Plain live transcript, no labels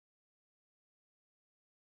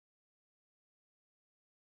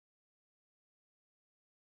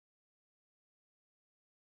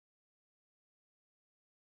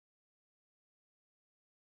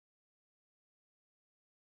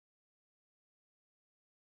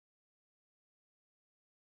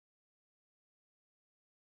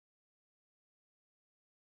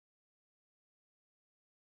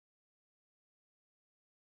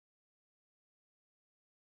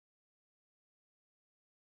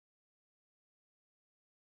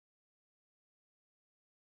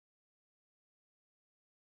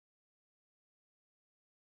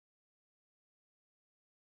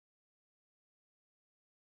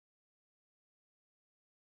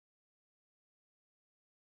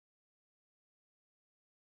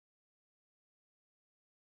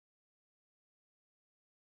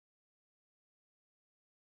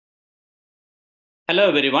Hello,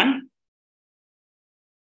 everyone.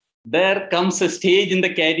 There comes a stage in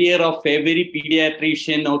the career of every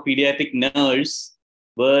pediatrician or pediatric nurse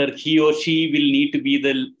where he or she will need to be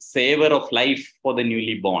the saver of life for the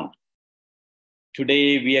newly born.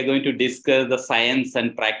 Today, we are going to discuss the science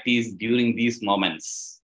and practice during these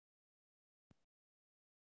moments.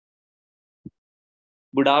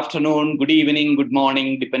 Good afternoon, good evening, good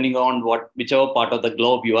morning, depending on whichever part of the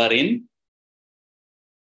globe you are in.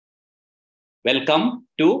 Welcome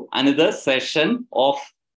to another session of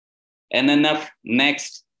FNNF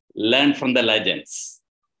Next, Learn from the Legends.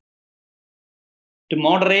 To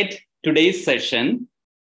moderate today's session,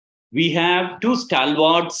 we have two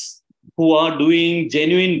stalwarts who are doing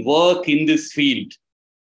genuine work in this field.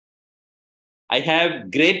 I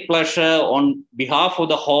have great pleasure on behalf of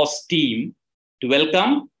the host team to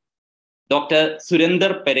welcome Dr.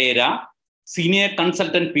 Surender Pereira, Senior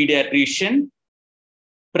Consultant Pediatrician,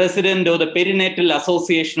 President of the Perinatal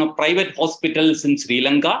Association of Private Hospitals in Sri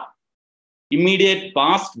Lanka, immediate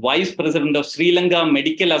past Vice President of Sri Lanka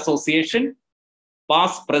Medical Association,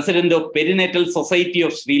 past President of Perinatal Society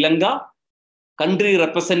of Sri Lanka, Sri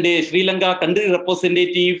Lanka country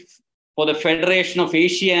representative for the Federation of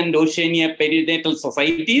Asia and Oceania Perinatal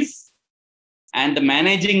Societies, and the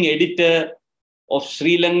Managing Editor of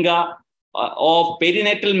Sri Lanka of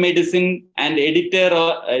Perinatal Medicine and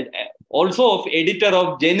also of editor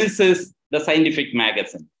of Genesis, the scientific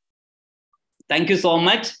magazine. Thank you so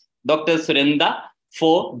much, Dr. Surender,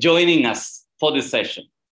 for joining us for this session.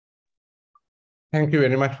 Thank you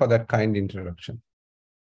very much for that kind introduction.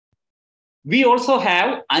 We also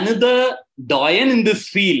have another doyen in this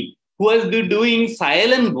field who has been doing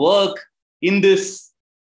silent work in this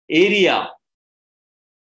area.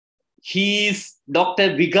 He is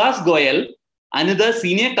Dr. Vikas Goyal, another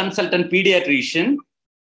senior consultant pediatrician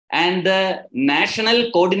and the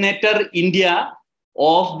National Coordinator India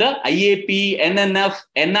of the IAP FNNF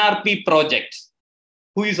NRP project,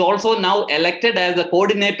 who is also now elected as the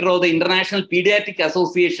coordinator of the International Pediatric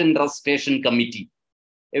Association Resuscitation Committee.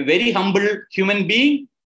 A very humble human being,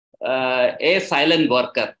 a silent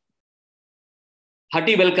worker.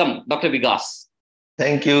 Hearty welcome, Dr. Vikas.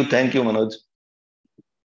 Thank you, Manoj.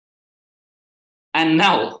 And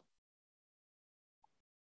now,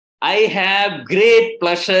 I have great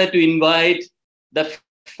pleasure to invite the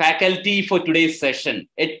faculty for today's session,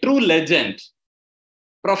 a true legend,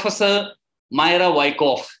 Professor Myra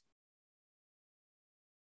Wyckoff.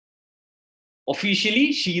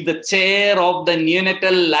 Officially, she is the chair of the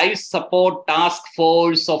Neonatal Life Support Task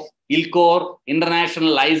Force of ILCOR,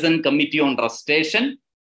 International Liaison Committee on Resuscitation.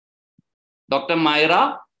 Dr.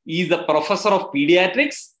 Myra is a professor of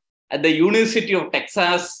pediatrics at the University of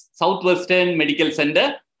Texas Southwestern Medical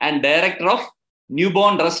Center and director of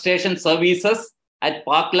newborn resuscitation services at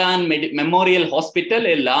Parkland Memorial Hospital,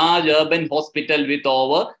 a large urban hospital with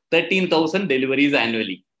over 13,000 deliveries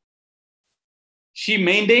annually. She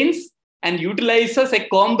maintains and utilizes a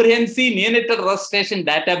comprehensive neonatal resuscitation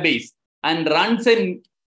database and runs a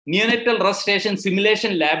neonatal resuscitation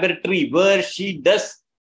simulation laboratory where she does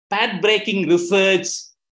path-breaking research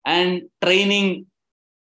and training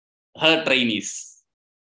her trainees.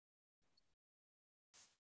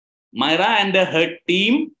 Myra and her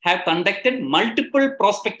team have conducted multiple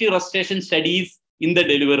prospective resuscitation studies in the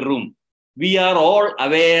delivery room. We are all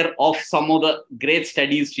aware of some of the great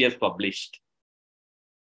studies she has published.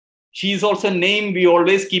 She is also a name we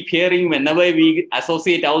always keep hearing whenever we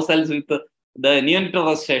associate ourselves with the Neonatal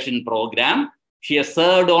Resuscitation Program. She has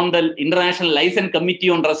served on the International Liaison Committee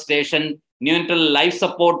on Resuscitation, Neonatal Life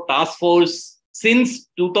Support Task Force since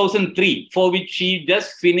 2003, for which she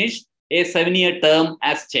just finished a 7-year term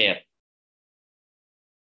as chair.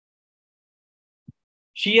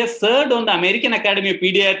 She has served on the American Academy of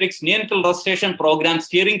Pediatrics Neonatal Resuscitation Program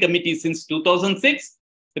Steering Committee since 2006,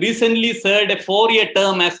 recently served a 4-year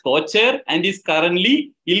term as co-chair and is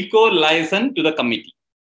currently ILCOR liaison to the committee.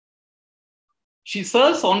 She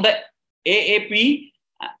serves on the AAP,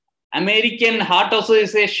 American Heart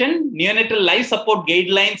Association Neonatal Life Support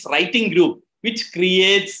Guidelines Writing Group, which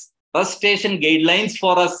creates resuscitation guidelines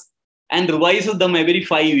for us and revises them every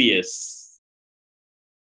 5 years.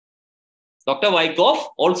 Dr. Wyckoff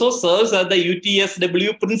also serves as the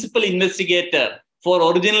UTSW Principal Investigator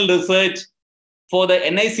for Original Research for the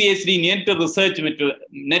NICHD Neonatal Research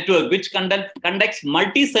Network, which conducts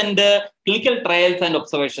multi-center clinical trials and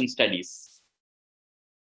observation studies.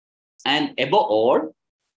 And above all,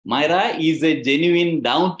 Myra is a genuine,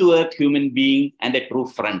 down-to-earth human being and a true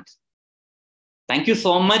friend. Thank you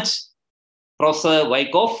so much, Professor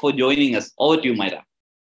Wyckoff, for joining us. Over to you, Myra.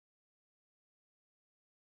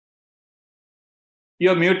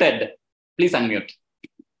 You're muted. Please unmute.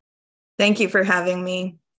 Thank you for having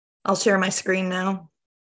me. I'll share my screen now.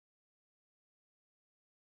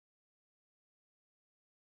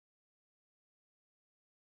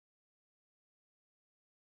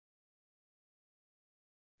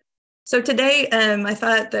 So today, I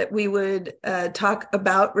thought that we would talk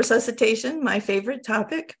about resuscitation, my favorite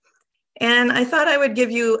topic. And I thought I would give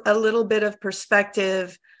you a little bit of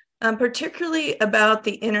perspective, particularly about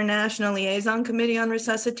the International Liaison Committee on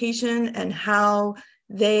Resuscitation and how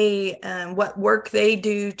they, what work they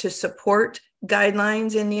do to support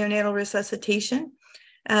guidelines in neonatal resuscitation.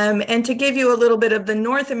 And to give you a little bit of the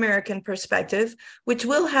North American perspective, which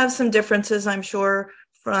will have some differences, I'm sure,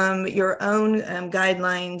 from your own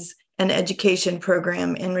guidelines and education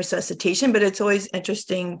program in resuscitation, but it's always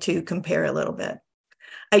interesting to compare a little bit.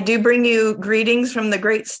 I do bring you greetings from the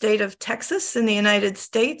great state of Texas in the United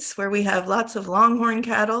States, where we have lots of longhorn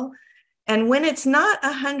cattle. And when it's not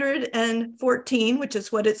 114, which is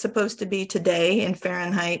what it's supposed to be today in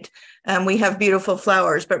Fahrenheit, we have beautiful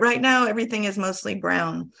flowers. But right now, everything is mostly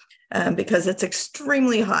brown because it's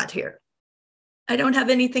extremely hot here. I don't have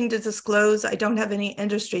anything to disclose. I don't have any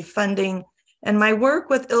industry funding. And my work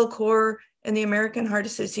with ILCOR and the American Heart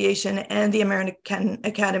Association and the American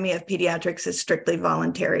Academy of Pediatrics is strictly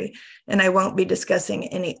voluntary, and I won't be discussing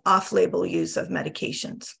any off-label use of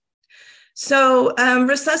medications. So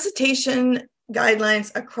resuscitation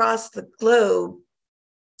guidelines across the globe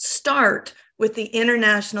start with the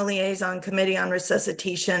International Liaison Committee on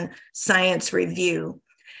Resuscitation Science Review.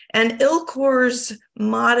 And ILCOR's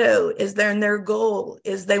motto is there, and their goal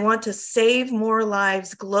is they want to save more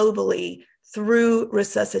lives globally through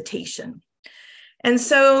resuscitation. And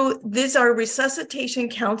so these are resuscitation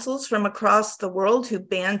councils from across the world who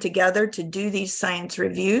band together to do these science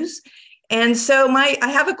reviews. And so I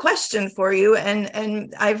have a question for you,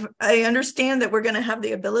 and I understand that we're going to have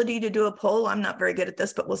the ability to do a poll. I'm not very good at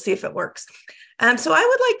this, but we'll see if it works. So I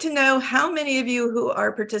would like to know how many of you who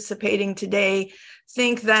are participating today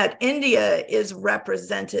think that India is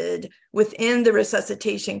represented within the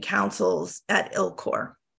resuscitation councils at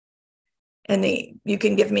ILCOR. And you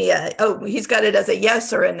can give me he's got it as a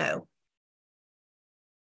yes or a no.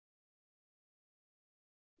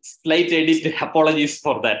 Slight edit, apologies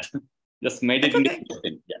for that. Just made it. Okay.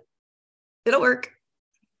 Yeah. It'll work.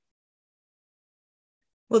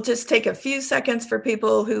 We'll just take a few seconds for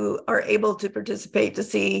people who are able to participate to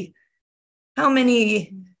see how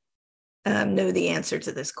many know the answer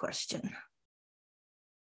to this question.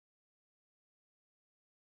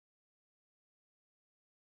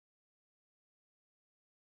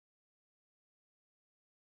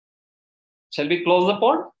 Shall we close the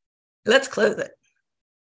poll? Let's close it.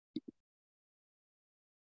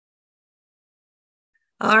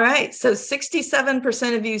 All right, so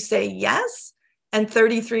 67% of you say yes, and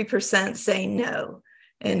 33% say no.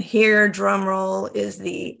 And here, drum roll, is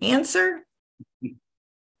the answer.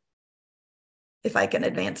 If I can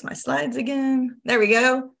advance my slides again. There we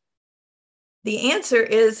go. The answer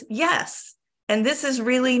is yes. And this is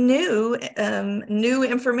really new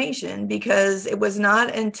information, because it was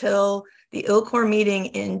not until the ILCOR meeting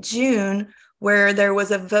in June where there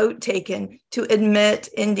was a vote taken to admit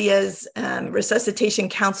India's Resuscitation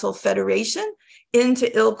Council Federation into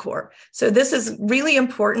ILCOR. So this is really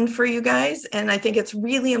important for you guys. And I think it's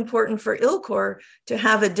really important for ILCOR to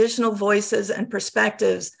have additional voices and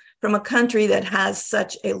perspectives from a country that has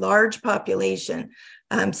such a large population.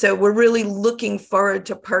 So we're really looking forward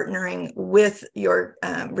to partnering with your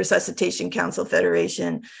Resuscitation Council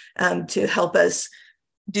Federation to help us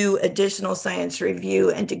do additional science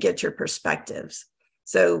review and to get your perspectives.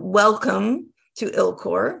 So welcome to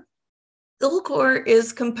ILCOR. ILCOR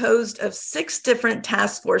is composed of 6 different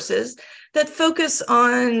task forces that focus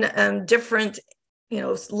on different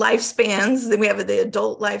lifespans. Then we have the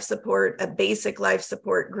adult life support, a basic life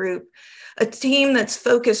support group, a team that's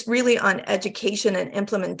focused really on education and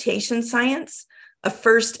implementation science, a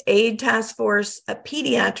first aid task force, a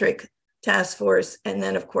pediatric task force, and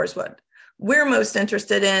then, of course, what we're most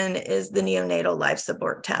interested in is the neonatal life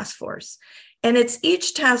support task force. And it's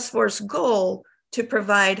each task force goal to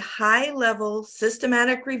provide high-level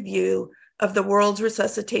systematic review of the world's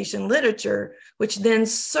resuscitation literature, which then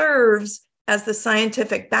serves as the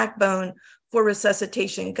scientific backbone for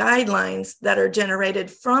resuscitation guidelines that are generated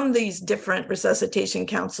from these different resuscitation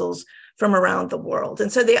councils from around the world.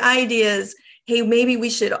 And so the idea is, hey, maybe we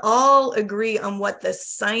should all agree on what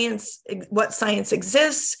science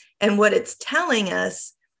exists and what it's telling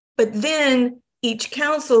us, but then each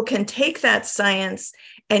council can take that science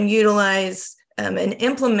and utilize and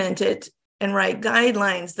implement it and write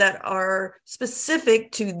guidelines that are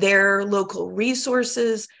specific to their local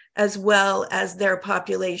resources, as well as their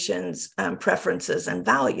population's preferences and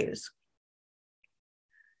values.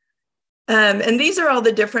 And these are all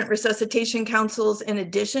the different resuscitation councils in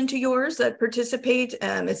addition to yours that participate.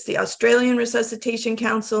 It's the Australian Resuscitation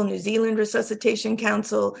Council, New Zealand Resuscitation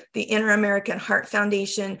Council, the Inter-American Heart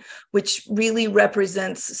Foundation, which really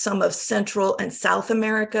represents some of Central and South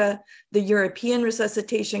America, the European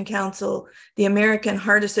Resuscitation Council, the American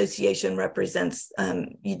Heart Association represents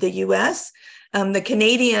the US, the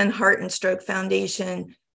Canadian Heart and Stroke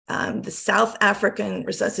Foundation, the South African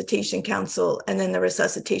Resuscitation Council, and then the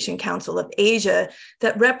Resuscitation Council of Asia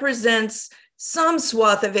that represents some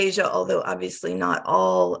swath of Asia, although obviously not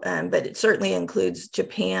all, but it certainly includes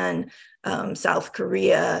Japan, South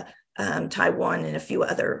Korea, Taiwan, and a few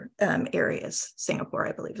other areas, Singapore,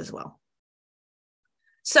 I believe, as well.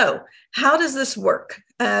 So how does this work?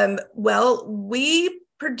 Well, we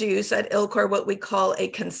produce at ILCOR what we call a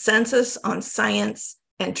consensus on science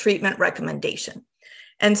and treatment recommendation.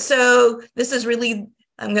 And so this is really,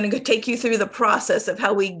 I'm going to take you through the process of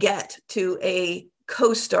how we get to a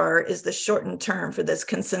COSTAR is the shortened term for this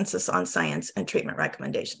consensus on science and treatment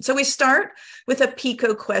recommendation. So we start with a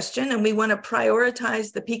PICO question, and we want to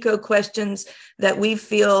prioritize the PICO questions that we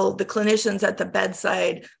feel the clinicians at the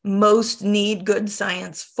bedside most need good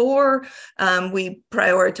science for. We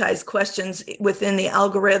prioritize questions within the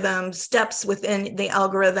algorithm, steps within the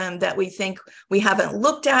algorithm that we think we haven't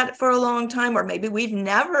looked at for a long time, or maybe we've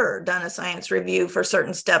never done a science review for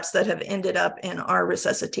certain steps that have ended up in our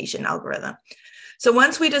resuscitation algorithm. So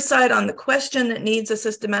once we decide on the question that needs a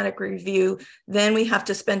systematic review, then we have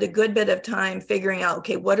to spend a good bit of time figuring out,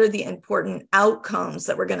 okay, what are the important outcomes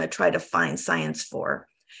that we're going to try to find science for?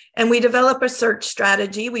 And we develop a search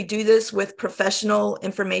strategy. We do this with professional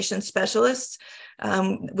information specialists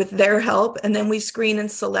with their help, and then we screen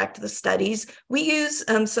and select the studies. We use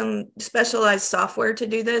some specialized software to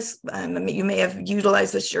do this. You may have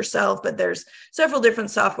utilized this yourself, but there's several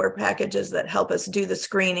different software packages that help us do the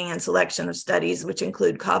screening and selection of studies, which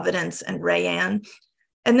include Covidence and Rayan.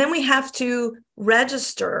 And then we have to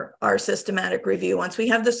register our systematic review once we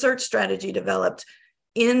have the search strategy developed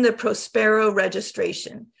in the Prospero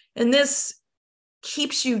registration. And this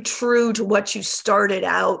keeps you true to what you started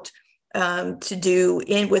out to do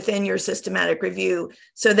within your systematic review,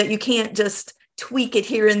 so that you can't just tweak it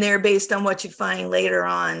here and there based on what you find later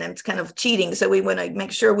on. And it's kind of cheating. So we want to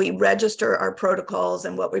make sure we register our protocols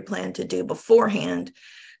and what we plan to do beforehand.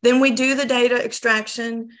 Then we do the data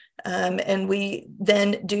extraction, and we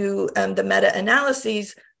then do the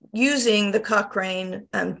meta-analyses using the Cochrane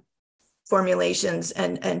formulations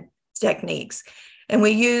and techniques. And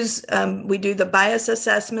we do the bias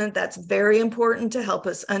assessment. That's very important to help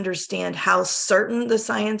us understand how certain the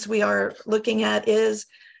science we are looking at is.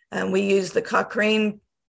 We use the Cochrane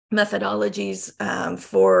methodologies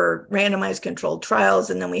for randomized controlled trials.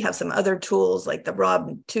 And then we have some other tools like the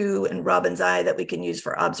ROB2 and Robbins-I that we can use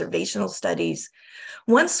for observational studies.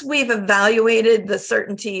 Once we've evaluated the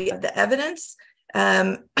certainty of the evidence,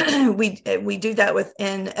 we do that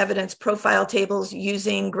within evidence profile tables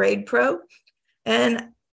using GradePro. And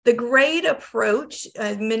the grade approach,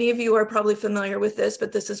 many of you are probably familiar with this,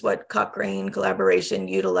 but this is what Cochrane collaboration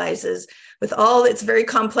utilizes with all its very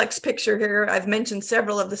complex picture here. I've mentioned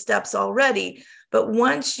several of the steps already, but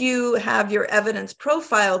once you have your evidence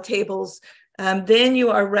profile tables, then you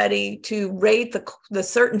are ready to rate the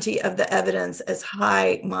certainty of the evidence as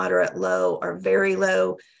high, moderate, low, or very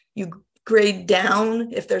low. You grade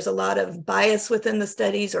down if there's a lot of bias within the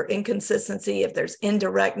studies or inconsistency, if there's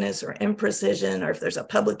indirectness or imprecision, or if there's a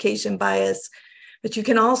publication bias. But you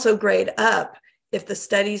can also grade up if the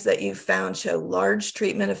studies that you've found show large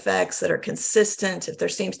treatment effects that are consistent, if there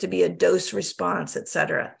seems to be a dose response, et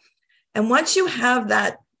cetera. And once you have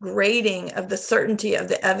that grading of the certainty of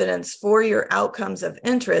the evidence for your outcomes of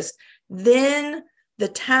interest, then the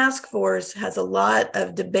task force has a lot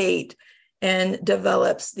of debate and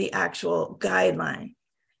develops the actual guideline.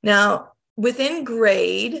 Now, within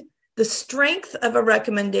grade, the strength of a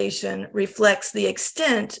recommendation reflects the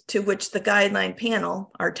extent to which the guideline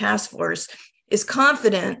panel, our task force, is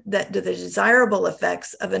confident that the desirable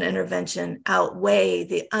effects of an intervention outweigh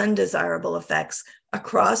the undesirable effects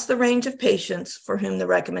across the range of patients for whom the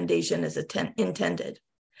recommendation is intended.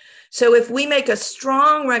 So if we make a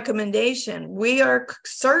strong recommendation, we are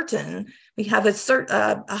certain, we have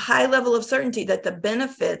a high level of certainty that the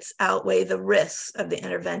benefits outweigh the risks of the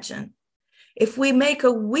intervention. If we make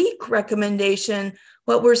a weak recommendation,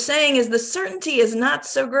 what we're saying is the certainty is not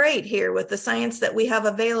so great here with the science that we have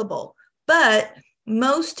available, but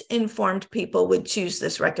most informed people would choose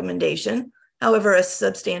this recommendation. However, a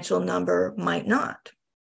substantial number might not.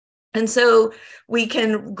 And so we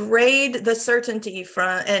can grade the certainty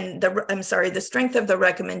from, and the strength of the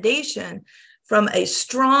recommendation from a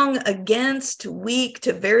strong against to weak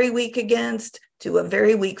to very weak against to a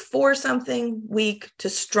very weak for something, weak to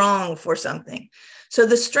strong for something. So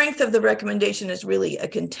the strength of the recommendation is really a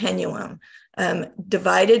continuum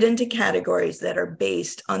divided into categories that are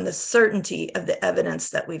based on the certainty of the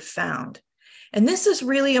evidence that we've found. And this is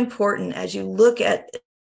really important as you look at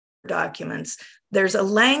documents. There's a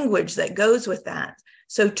language that goes with that.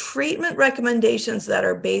 So treatment recommendations that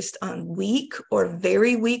are based on weak or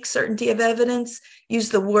very weak certainty of evidence use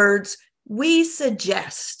the words, we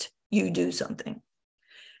suggest you do something.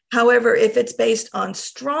 However, if it's based on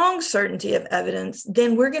strong certainty of evidence,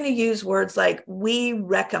 then we're going to use words like we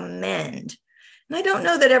recommend. And I don't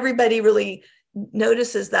know that everybody really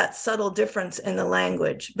notices that subtle difference in the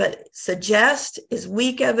language, but suggest is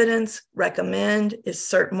weak evidence, recommend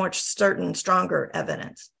is more certain, stronger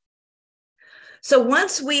evidence. So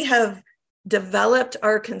once we have developed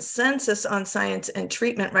our consensus on science and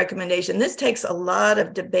treatment recommendation, this takes a lot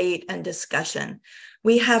of debate and discussion.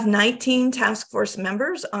 We have 19 task force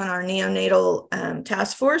members on our neonatal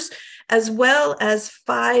task force, as well as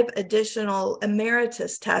 5 additional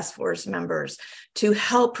emeritus task force members to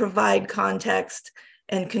help provide context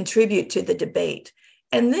and contribute to the debate.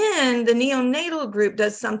 And then the neonatal group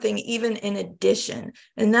does something even in addition,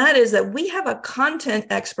 and that is that we have a content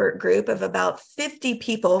expert group of about 50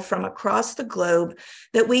 people from across the globe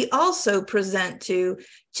that we also present to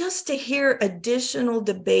just to hear additional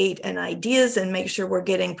debate and ideas and make sure we're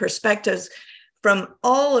getting perspectives from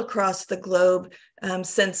all across the globe,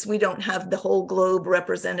 since we don't have the whole globe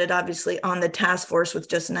represented, obviously, on the task force with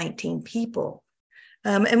just 19 people.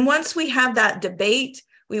 And once we have that debate,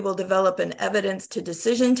 we will develop an evidence to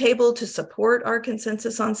decision table to support our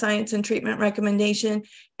consensus on science and treatment recommendation.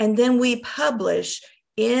 And then we publish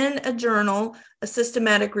in a journal a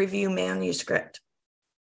systematic review manuscript.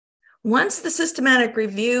 Once the systematic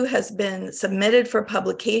review has been submitted for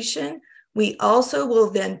publication, we also will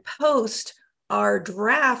then post our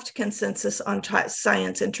draft consensus on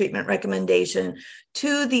science and treatment recommendation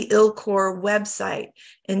to the ILCOR website.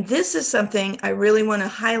 And this is something I really want to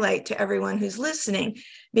highlight to everyone who's listening,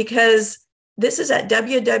 because this is at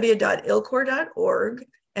www.ilcor.org.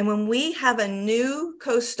 And when we have a new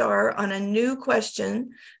co-star on a new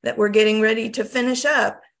question that we're getting ready to finish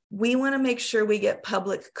up, we want to make sure we get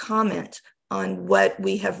public comment on what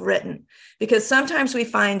we have written, because sometimes we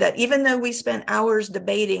find that even though we spent hours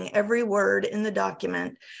debating every word in the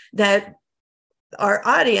document, that our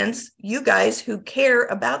audience, you guys who care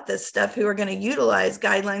about this stuff, who are going to utilize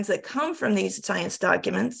guidelines that come from these science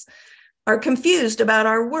documents, are confused about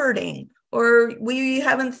our wording, or we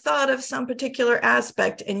haven't thought of some particular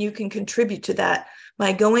aspect, and you can contribute to that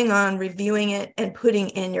by going on, reviewing it, and putting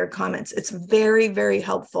in your comments. It's very, very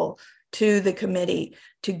helpful to the committee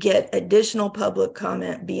to get additional public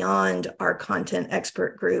comment beyond our content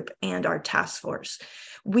expert group and our task force.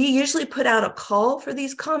 We usually put out a call for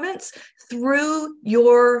these comments through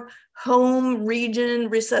your home region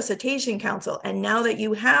resuscitation council. And now that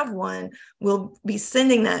you have one, we'll be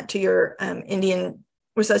sending that to your Indian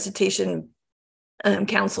Resuscitation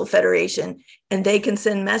Council Federation, and they can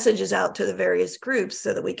send messages out to the various groups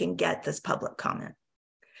so that we can get this public comment.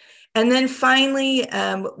 And then finally,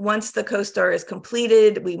 once the co-star is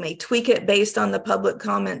completed, we may tweak it based on the public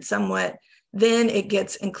comment somewhat. Then it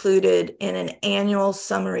gets included in an annual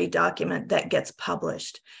summary document that gets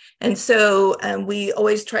published. And so we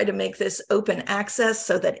always try to make this open access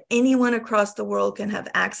so that anyone across the world can have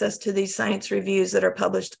access to these science reviews that are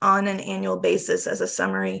published on an annual basis as a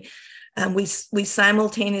summary. We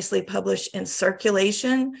simultaneously publish in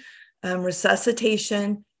circulation,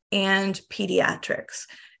 resuscitation, and pediatrics.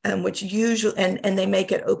 Which usually, and they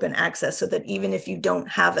make it open access so that even if you don't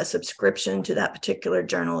have a subscription to that particular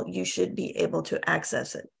journal, you should be able to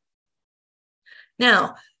access it.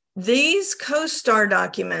 Now, these co-star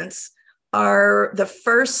documents are the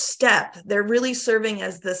first step. They're really serving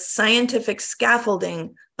as the scientific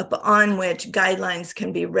scaffolding upon which guidelines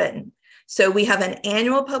can be written. So we have an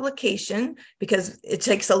annual publication because it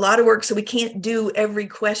takes a lot of work. So we can't do every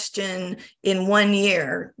question in 1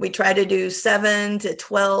 year. We try to do 7 to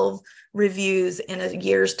 12 reviews in a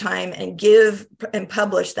year's time and give and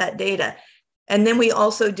publish that data. And then we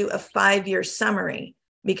also do a 5-year summary,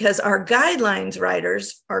 because our guidelines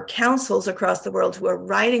writers, our councils across the world who are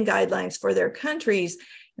writing guidelines for their countries,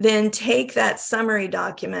 then take that summary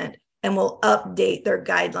document and will update their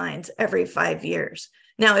guidelines every 5 years.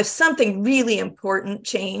 Now, if something really important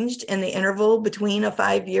changed in the interval between a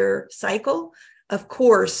 5-year cycle, of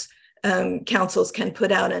course, councils can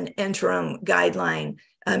put out an interim guideline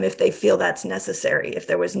if they feel that's necessary. If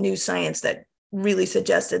there was new science that really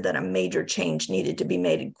suggested that a major change needed to be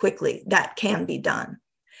made quickly, that can be done.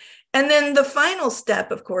 And then the final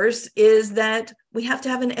step, of course, is that we have to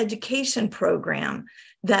have an education program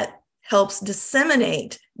that helps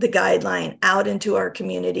disseminate the guideline out into our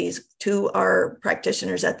communities to our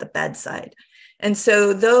practitioners at the bedside. And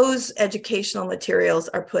so those educational materials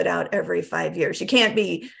are put out every 5 years. You can't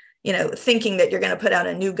be, thinking that you're going to put out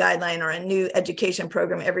a new guideline or a new education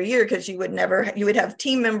program every year, because you would have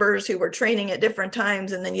team members who were training at different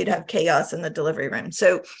times, and then you'd have chaos in the delivery room.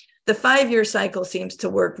 So the 5-year cycle seems to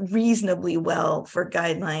work reasonably well for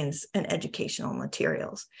guidelines and educational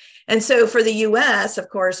materials. And so for the US, of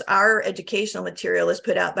course, our educational material is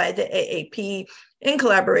put out by the AAP in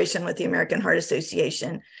collaboration with the American Heart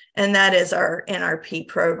Association, and that is our NRP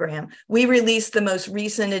program. We released the most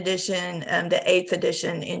recent edition, the 8th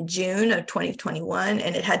edition, in June of 2021,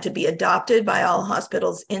 and it had to be adopted by all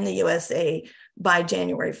hospitals in the USA by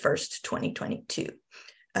January 1st, 2022.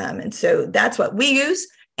 And so that's what we use.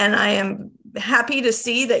 And I am happy to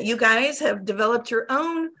see that you guys have developed your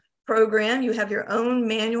own program. You have your own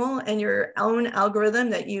manual and your own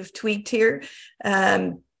algorithm that you've tweaked here.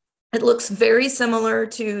 It looks very similar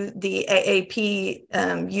to the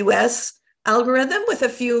AAP US algorithm with a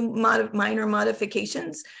few minor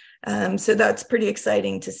modifications. So that's pretty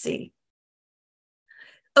exciting to see.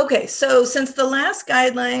 Okay, so since the last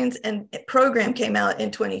guidelines and program came out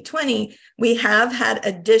in 2020, we have had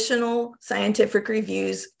additional scientific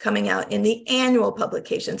reviews coming out in the annual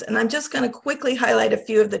publications. And I'm just going to quickly highlight a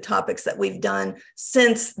few of the topics that we've done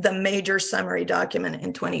since the major summary document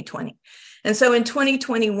in 2020. And so in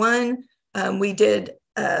 2021, we did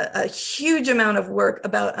a huge amount of work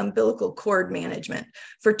about umbilical cord management.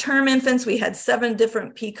 For term infants, we had 7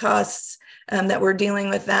 different PCOSs that were dealing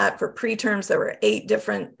with that. For preterms, there were 8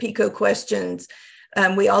 different PICO questions.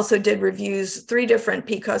 We also did reviews, 3 different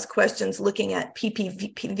PCOS questions looking at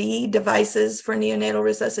PPV devices for neonatal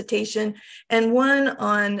resuscitation, and 1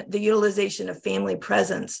 on the utilization of family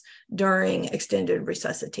presence during extended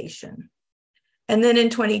resuscitation. And then in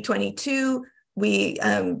 2022, we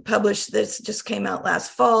published, this just came out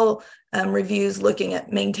last fall, reviews looking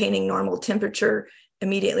at maintaining normal temperature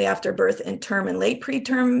immediately after birth in term and late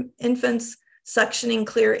preterm infants, suctioning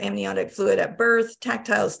clear amniotic fluid at birth,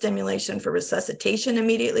 tactile stimulation for resuscitation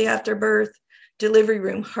immediately after birth, delivery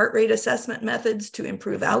room heart rate assessment methods to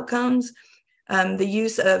improve outcomes, the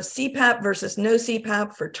use of CPAP versus no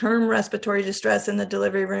CPAP for term respiratory distress in the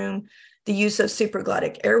delivery room, the use of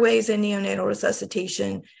supraglottic airways in neonatal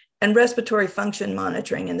resuscitation, and respiratory function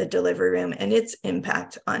monitoring in the delivery room and its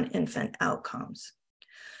impact on infant outcomes.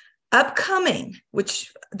 Upcoming,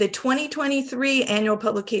 which the 2023 annual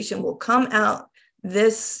publication will come out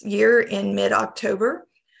this year in mid-October.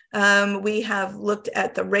 We have looked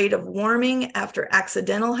at the rate of warming after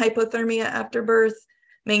accidental hypothermia after birth,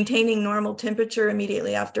 maintaining normal temperature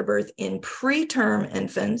immediately after birth in preterm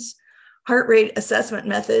infants, heart rate assessment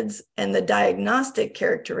methods and the diagnostic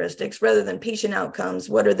characteristics rather than patient outcomes.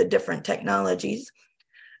 What are the different technologies?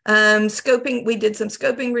 Scoping, we did some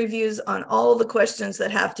scoping reviews on all the questions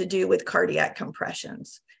that have to do with cardiac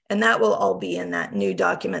compressions. And that will all be in that new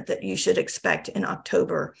document that you should expect in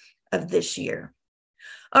October of this year.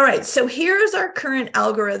 All right, so here's our current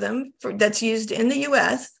algorithm that's used in the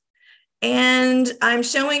US. And I'm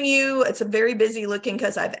showing you, it's a very busy looking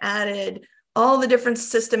because I've added all the different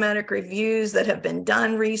systematic reviews that have been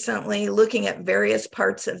done recently, looking at various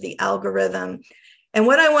parts of the algorithm. And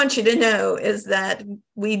what I want you to know is that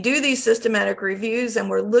we do these systematic reviews and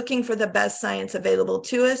we're looking for the best science available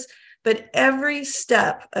to us, but every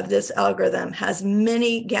step of this algorithm has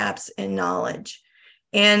many gaps in knowledge.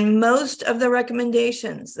 And most of the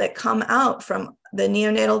recommendations that come out from the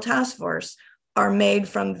neonatal task force are made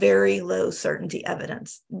from very low certainty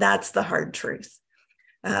evidence. That's the hard truth.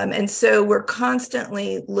 And so we're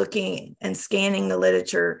constantly looking and scanning the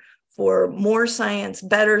literature for more science,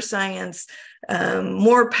 better science,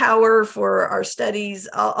 more power for our studies.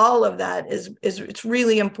 All of that it's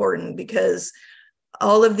really important because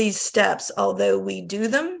all of these steps, although we do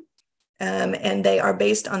them and they are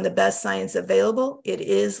based on the best science available, it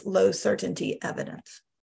is low certainty evidence.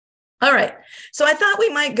 All right, so I thought we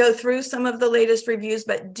might go through some of the latest reviews,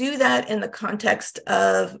 but do that in the context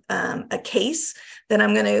of a case that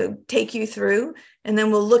I'm going to take you through, and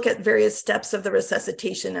then we'll look at various steps of the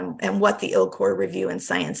resuscitation and what the ILCOR review in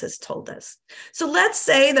science has told us. So let's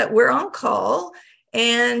say that we're on call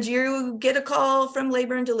and you get a call from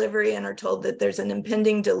labor and delivery and are told that there's an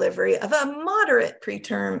impending delivery of a moderate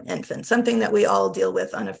preterm infant, something that we all deal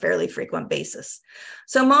with on a fairly frequent basis.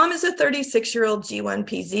 So mom is a 36-year-old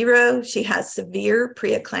G1P0. She has severe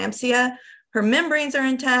preeclampsia. Her membranes are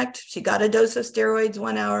intact. She got a dose of steroids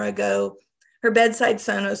 1 hour ago. Her bedside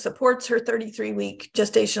sono supports her 33-week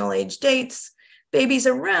gestational age dates. Baby's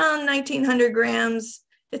around 1,900 grams.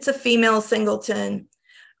 It's a female singleton.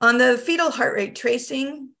 On the fetal heart rate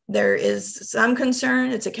tracing, there is some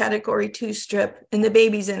concern. It's a category 2 strip, and the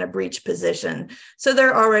baby's in a breech position. So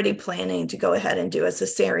they're already planning to go ahead and do a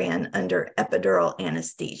cesarean under epidural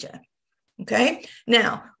anesthesia. Okay,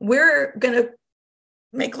 now we're going to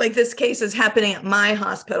make like this case is happening at my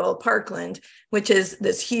hospital, Parkland, which is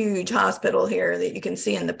this huge hospital here that you can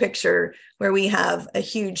see in the picture, where we have a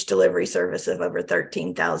huge delivery service of over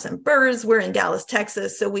 13,000 births. We're in Dallas,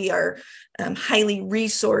 Texas, so we are highly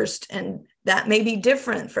resourced, and that may be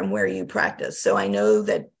different from where you practice. So I know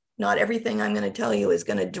that not everything I'm going to tell you is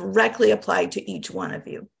going to directly apply to each one of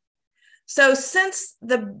you. So since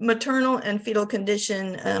the maternal and fetal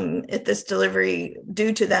condition at this delivery,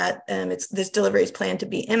 due to that, this delivery is planned to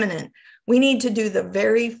be imminent, we need to do the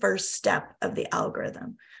very first step of the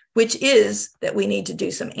algorithm, which is that we need to do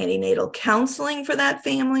some antenatal counseling for that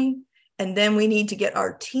family. And then we need to get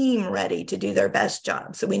our team ready to do their best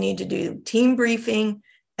job. So we need to do team briefing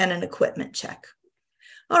and an equipment check.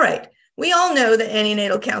 All right. We all know that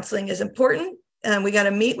antenatal counseling is important. We got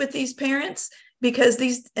to meet with these parents, because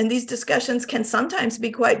these discussions can sometimes be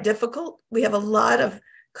quite difficult. We have a lot of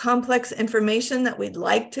complex information that we'd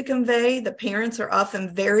like to convey. The parents are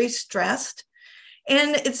often very stressed.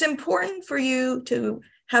 And it's important for you to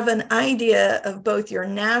have an idea of both your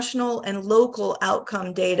national and local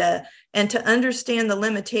outcome data, and to understand the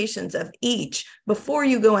limitations of each before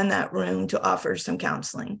you go in that room to offer some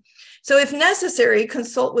counseling. So if necessary,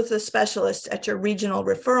 consult with a specialist at your regional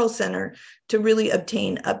referral center to really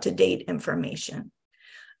obtain up-to-date information.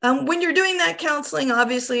 When you're doing that counseling,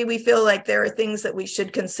 obviously, we feel like there are things that we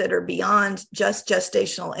should consider beyond just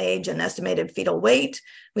gestational age and estimated fetal weight.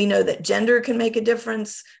 We know that gender can make a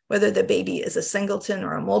difference, whether the baby is a singleton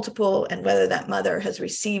or a multiple, and whether that mother has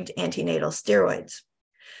received antenatal steroids.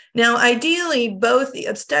 Now, ideally, both the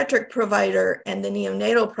obstetric provider and the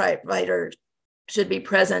neonatal provider should be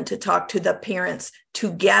present to talk to the parents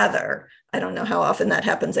together. I don't know how often that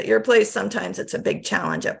happens at your place. Sometimes it's a big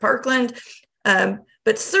challenge at Parkland.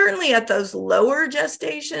 But certainly at those lower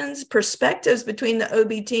gestations, perspectives between the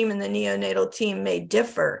OB team and the neonatal team may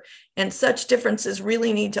differ. And such differences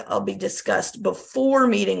really need to all be discussed before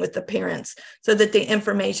meeting with the parents, so that the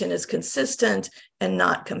information is consistent and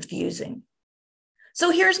not confusing. So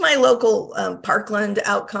here's my local Parkland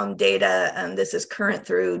outcome data. This is current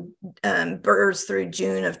through births through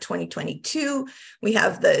June of 2022. We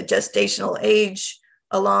have the gestational age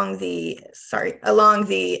along the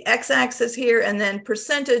x-axis here, and then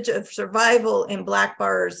percentage of survival in black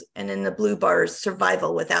bars, and in the blue bars,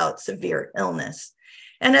 survival without severe illness.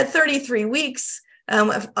 And at 33 weeks,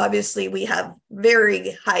 obviously we have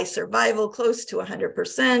very high survival, close to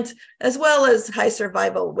 100%, as well as high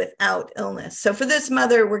survival without illness. So for this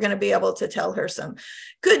mother, we're going to be able to tell her some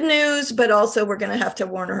good news, but also we're going to have to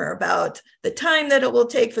warn her about the time that it will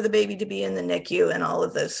take for the baby to be in the NICU and all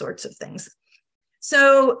of those sorts of things.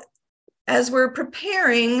 So as we're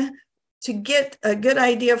preparing to get a good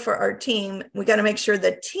idea for our team, we got to make sure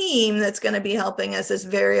the team that's going to be helping us is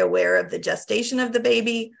very aware of the gestation of the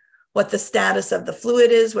baby, what the status of the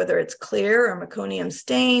fluid is, whether it's clear or meconium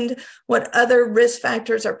stained, what other risk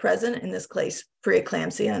factors are present, in this case,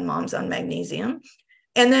 preeclampsia and mom's on magnesium,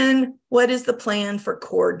 and then what is the plan for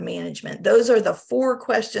cord management? Those are the 4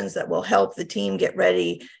 questions that will help the team get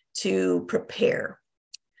ready to prepare.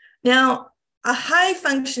 Now, a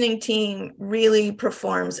high-functioning team really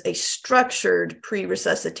performs a structured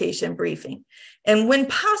pre-resuscitation briefing. And when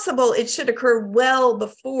possible, it should occur well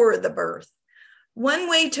before the birth. One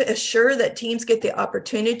way to assure that teams get the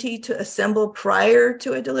opportunity to assemble prior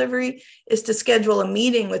to a delivery is to schedule a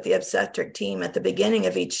meeting with the obstetric team at the beginning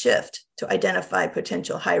of each shift to identify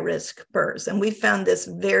potential high-risk births. And we found this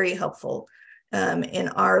very helpful in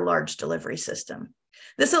our large delivery system.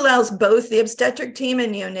 This allows both the obstetric team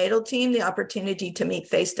and neonatal team the opportunity to meet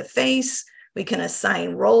face-to-face. We can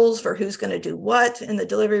assign roles for who's going to do what in the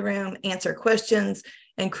delivery room, answer questions,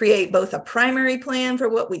 and create both a primary plan for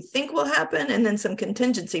what we think will happen, and then some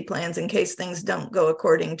contingency plans in case things don't go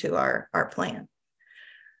according to our plan.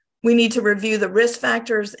 We need to review the risk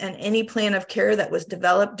factors and any plan of care that was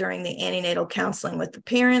developed during the antenatal counseling with the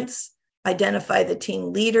parents, identify the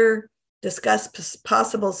team leader, discuss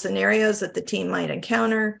possible scenarios that the team might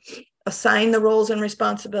encounter, assign the roles and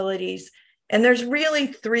responsibilities. And there's really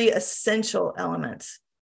 3 essential elements.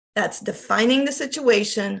 That's defining the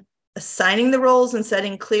situation, assigning the roles and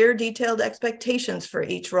setting clear, detailed expectations for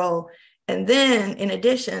each role. And then, in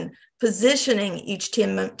addition, positioning each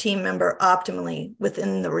team member optimally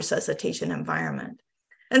within the resuscitation environment.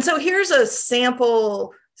 And so here's a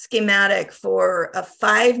sample schematic for a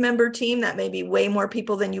 5-member team. That may be way more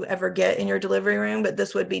people than you ever get in your delivery room, but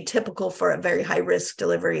this would be typical for a very high-risk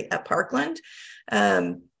delivery at Parkland,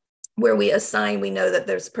 where we know that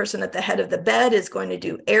there's a person at the head of the bed is going to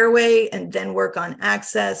do airway and then work on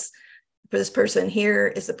access. For this person here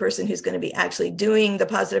is the person who's going to be actually doing the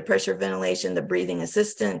positive pressure ventilation, the breathing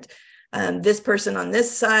assistant. This person on this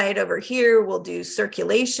side over here will do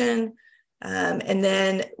circulation. And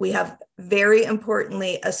then we have, very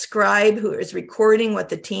importantly, a scribe who is recording what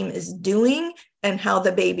the team is doing and how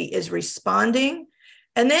the baby is responding.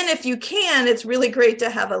 And then if you can, it's really great to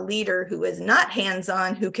have a leader who is not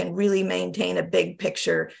hands-on, who can really maintain a big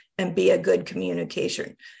picture and be a good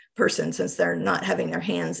communication person, since they're not having their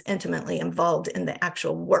hands intimately involved in the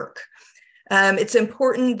actual work. It's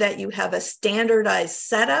important that you have a standardized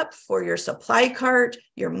setup for your supply cart,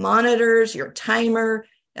 your monitors, your timer,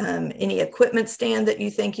 any equipment stand that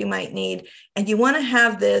you think you might need. And you want to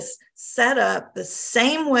have this set up the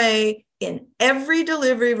same way in every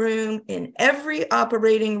delivery room, in every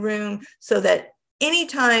operating room, so that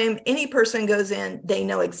anytime any person goes in, they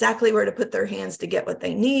know exactly where to put their hands to get what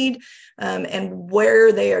they need, and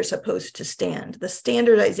where they are supposed to stand. The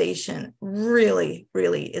standardization really,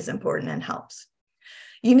 really is important and helps.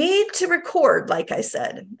 You need to record, like I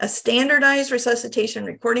said. A standardized resuscitation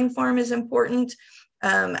recording form is important.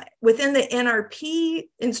 Within the NRP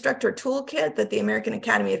instructor toolkit that the American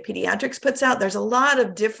Academy of Pediatrics puts out, there's a lot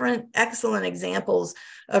of different excellent examples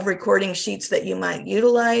of recording sheets that you might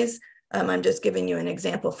utilize. I'm just giving you an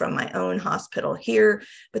example from my own hospital here.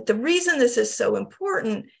 But the reason this is so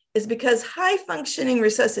important is because high functioning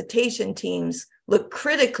resuscitation teams look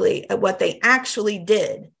critically at what they actually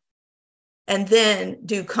did and then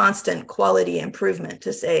do constant quality improvement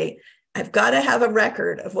to say, I've got to have a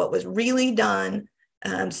record of what was really done,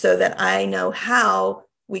 so that I know how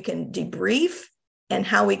we can debrief and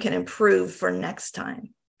how we can improve for next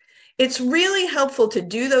time. It's really helpful to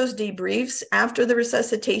do those debriefs after the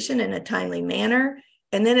resuscitation in a timely manner.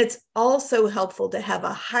 And then it's also helpful to have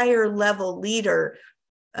a higher level leader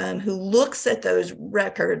who looks at those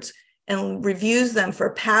records and reviews them for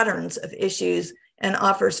patterns of issues and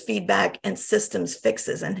offers feedback and systems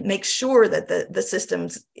fixes and make sure that the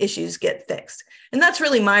systems issues get fixed. And that's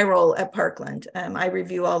really my role at Parkland. I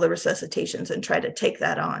review all the resuscitations and try to take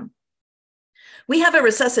that on. We have a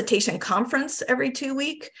resuscitation conference every 2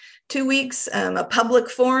 weeks, a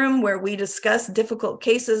public forum where we discuss difficult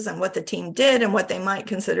cases and what the team did and what they might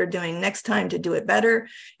consider doing next time to do it better.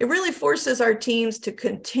 It really forces our teams to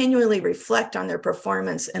continually reflect on their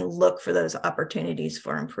performance and look for those opportunities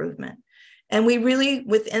for improvement. And we really,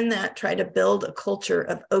 within that, try to build a culture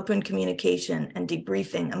of open communication and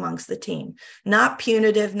debriefing amongst the team. Not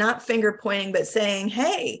punitive, not finger pointing, but saying,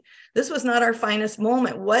 hey, this was not our finest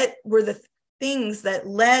moment. What were the things that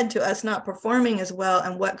led to us not performing as well,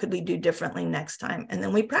 and what could we do differently next time? And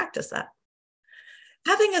then we practice that.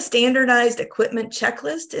 Having a standardized equipment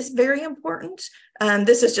checklist is very important.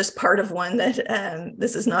 This is just part of one that,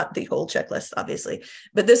 this is not the whole checklist, obviously,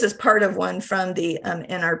 but this is part of one from the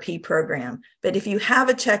NRP program. But if you have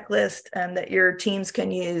a checklist that your teams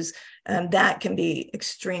can use, that can be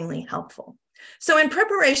extremely helpful. So in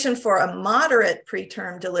preparation for a moderate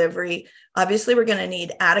preterm delivery, obviously we're going to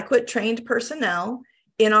need adequate trained personnel.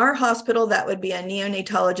 In our hospital, that would be a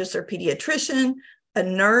neonatologist or pediatrician, a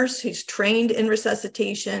nurse who's trained in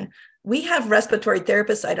resuscitation. We have respiratory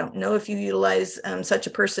therapists. I don't know if you utilize such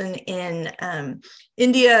a person in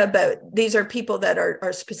India, but these are people that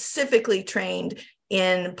are specifically trained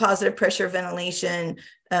in positive pressure ventilation,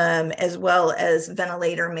 as well as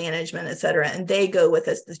ventilator management, et cetera. And they go with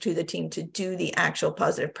us to the team to do the actual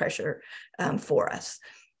positive pressure for us.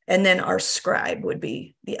 And then our scribe would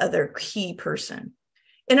be the other key person.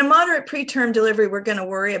 In a moderate preterm delivery, we're going to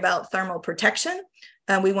worry about thermal protection.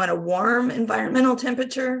 We want a warm environmental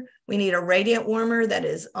temperature. We need a radiant warmer that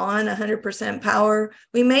is on 100% power.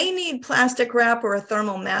 We may need plastic wrap or a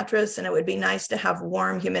thermal mattress, and it would be nice to have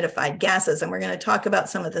warm humidified gases. And we're going to talk about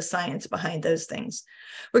some of the science behind those things.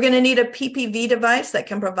 We're going to need a PPV device that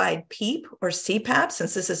can provide PEEP or CPAP,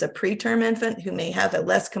 since this is a preterm infant who may have a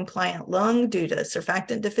less compliant lung due to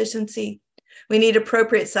surfactant deficiency. We need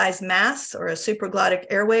appropriate size masks or a supraglottic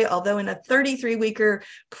airway, although in a 33-weeker,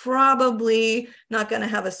 probably not going to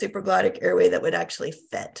have a supraglottic airway that would actually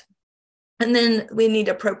fit. And then we need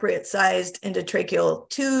appropriate sized endotracheal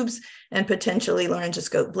tubes and potentially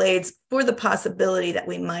laryngoscope blades for the possibility that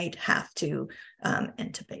we might have to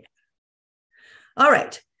intubate. All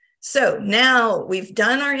right, so now we've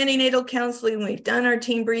done our antenatal counseling, we've done our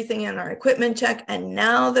team briefing and our equipment check, and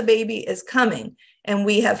now the baby is coming. And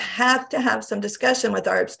we have had to have some discussion with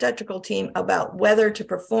our obstetrical team about whether to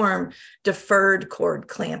perform deferred cord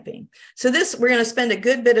clamping. So we're going to spend a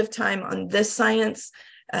good bit of time on this science.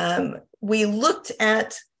 We looked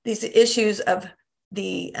at these issues of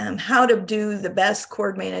the how to do the best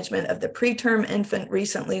cord management of the preterm infant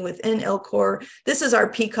recently within ILCOR. This is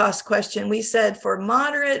our PCOS question. We said for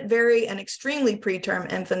moderate, very, and extremely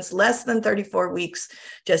preterm infants, less than 34 weeks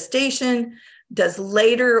gestation, does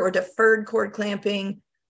later or deferred cord clamping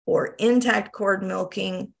or intact cord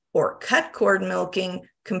milking or cut cord milking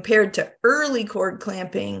compared to early cord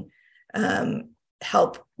clamping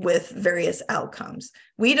help with various outcomes.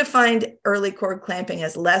 We defined early cord clamping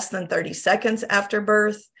as less than 30 seconds after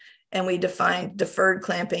birth, and we defined deferred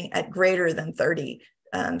clamping at greater than 30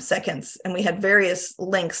 seconds. And we had various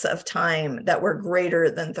lengths of time that were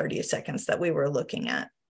greater than 30 seconds that we were looking at.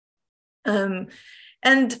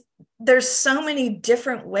 And there's so many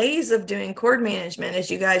different ways of doing cord management, as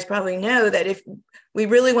you guys probably know, that if we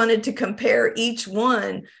really wanted to compare each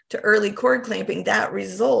one to early cord clamping, that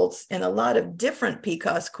results in a lot of different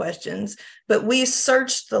PCOS questions. But we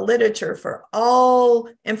searched the literature for all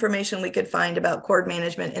information we could find about cord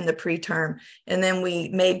management in the preterm, and then we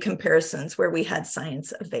made comparisons where we had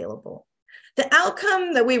science available. The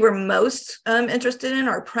outcome that we were most interested in,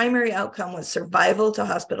 our primary outcome, was survival to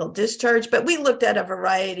hospital discharge, but we looked at a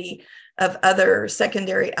variety of other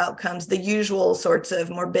secondary outcomes, the usual sorts of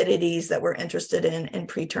morbidities that we're interested in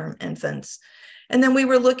preterm infants. And then we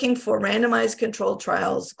were looking for randomized controlled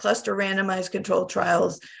trials, cluster randomized controlled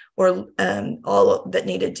trials, or all that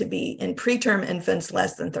needed to be in preterm infants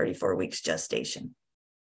less than 34 weeks gestation.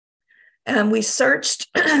 And we searched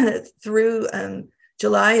through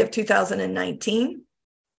July of 2019.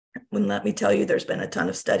 And let me tell you, there's been a ton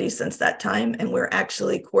of studies since that time, and we're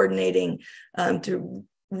actually coordinating to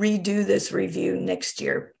redo this review next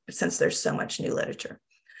year since there's so much new literature.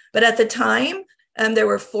 But at the time, there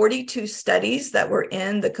were 42 studies that were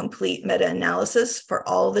in the complete meta-analysis for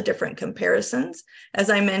all the different comparisons. As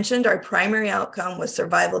I mentioned, our primary outcome was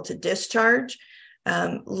survival to discharge.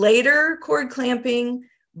 Later cord clamping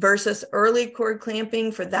versus early cord clamping,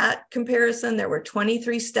 for that comparison, there were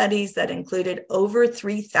 23 studies that included over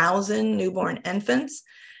 3,000 newborn infants.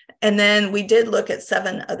 And then we did look at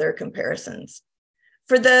 7 other comparisons.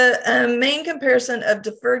 For the main comparison of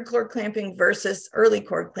deferred cord clamping versus early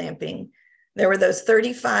cord clamping, there were those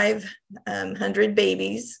 3,500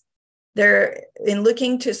 babies. There, in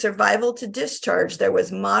looking to survival to discharge, there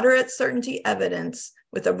was moderate certainty evidence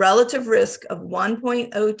with a relative risk of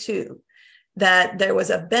 1.02 that there was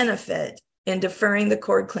a benefit in deferring the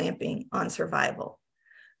cord clamping on survival.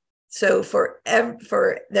 So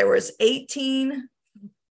there was 18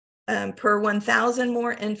 per 1,000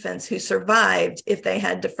 more infants who survived if they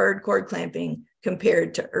had deferred cord clamping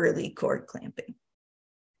compared to early cord clamping.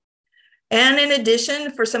 And in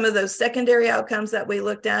addition, for some of those secondary outcomes that we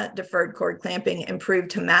looked at, deferred cord clamping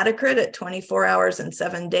improved hematocrit at 24 hours and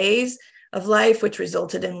 7 days of life, which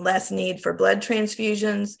resulted in less need for blood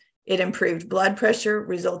transfusions. It improved blood pressure,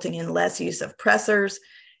 resulting in less use of pressors.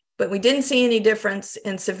 But we didn't see any difference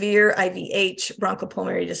in severe IVH,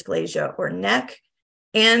 bronchopulmonary dysplasia, or NEC.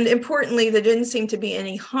 And importantly, there didn't seem to be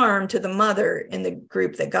any harm to the mother in the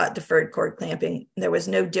group that got deferred cord clamping. There was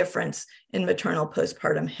no difference in maternal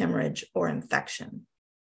postpartum hemorrhage or infection.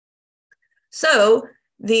 So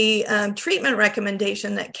the treatment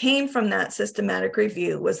recommendation that came from that systematic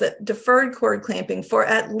review was that deferred cord clamping for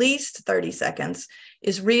at least 30 seconds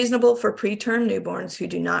is reasonable for preterm newborns who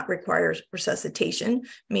do not require resuscitation,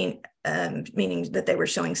 meaning that they were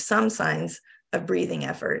showing some signs of breathing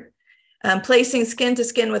effort. Placing skin to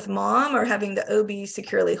skin with mom or having the OB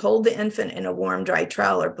securely hold the infant in a warm, dry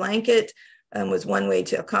towel or blanket was one way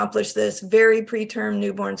to accomplish this. Very preterm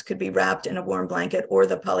newborns could be wrapped in a warm blanket or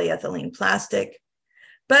the polyethylene plastic.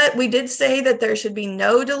 But we did say that there should be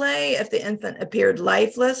no delay if the infant appeared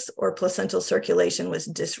lifeless or placental circulation was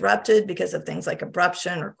disrupted because of things like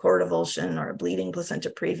abruption or cord avulsion or a bleeding placenta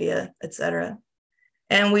previa, et cetera.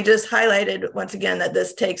 And we just highlighted once again that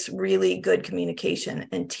this takes really good communication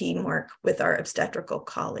and teamwork with our obstetrical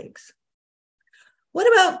colleagues. What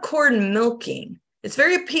about cord milking? It's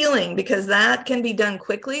very appealing because that can be done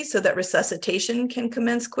quickly so that resuscitation can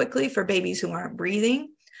commence quickly for babies who aren't breathing.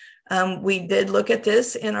 We did look at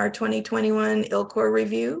this in our 2021 ILCOR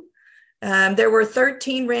review. There were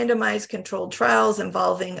 13 randomized controlled trials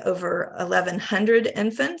involving over 1,100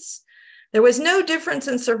 infants. There was no difference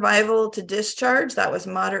in survival to discharge. That was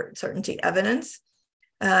moderate certainty evidence.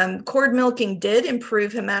 Cord milking did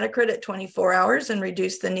improve hematocrit at 24 hours and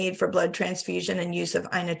reduce the need for blood transfusion and use of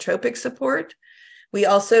inotropic support. We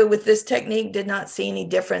also, with this technique, did not see any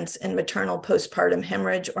difference in maternal postpartum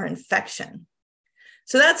hemorrhage or infection.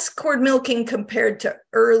 So that's cord milking compared to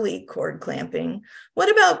early cord clamping. What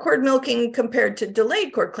about cord milking compared to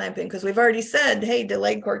delayed cord clamping? Because we've already said, hey,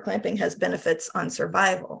 delayed cord clamping has benefits on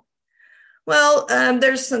survival. Well,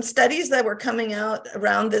 there's some studies that were coming out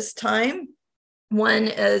around this time. One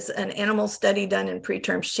is an animal study done in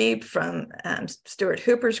preterm sheep from Stuart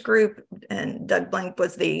Hooper's group, and Doug Blank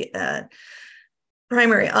was the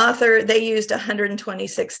primary author. They used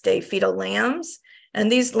 126-day fetal lambs,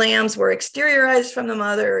 and these lambs were exteriorized from the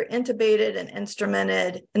mother, intubated and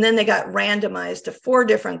instrumented, and then they got randomized to 4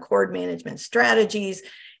 different cord management strategies.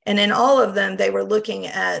 And in all of them, they were looking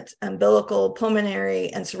at umbilical,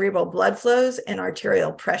 pulmonary, and cerebral blood flows and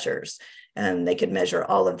arterial pressures. They could measure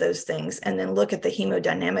all of those things and then look at the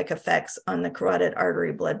hemodynamic effects on the carotid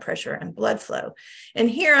artery blood pressure and blood flow. And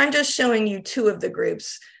here I'm just showing you 2 of the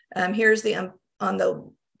groups. Here's the on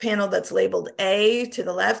the panel that's labeled A to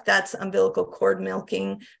the left, that's umbilical cord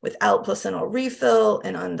milking without placental refill.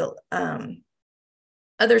 And on the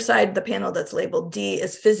other side, the panel that's labeled D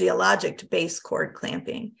is physiologic base cord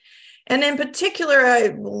clamping. And in particular, I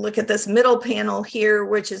will look at this middle panel here,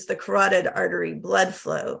 which is the carotid artery blood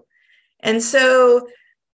flow. And so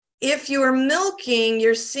if you are milking,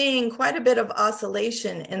 you're seeing quite a bit of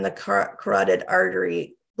oscillation in the carotid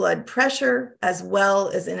artery blood pressure, as well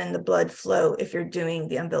as in the blood flow if you're doing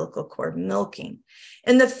the umbilical cord milking.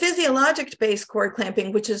 In the physiologic based cord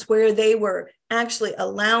clamping, which is where they were actually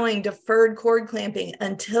allowing deferred cord clamping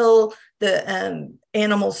until the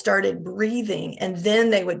animal started breathing, and then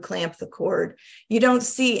they would clamp the cord, you don't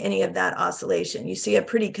see any of that oscillation. You see a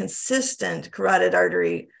pretty consistent carotid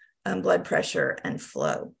artery blood pressure and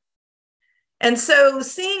flow. And so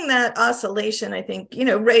seeing that oscillation, I think,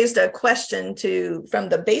 raised a question from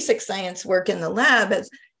the basic science work in the lab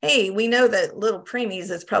as, hey, we know that little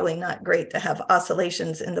preemies, it's probably not great to have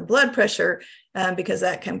oscillations in the blood pressure because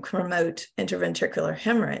that can promote interventricular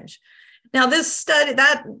hemorrhage. Now, this study,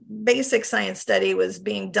 that basic science study was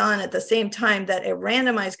being done at the same time that a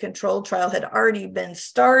randomized controlled trial had already been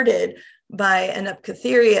started by an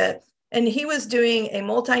Epcatheria. And he was doing a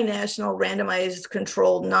multinational randomized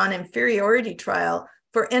controlled non-inferiority trial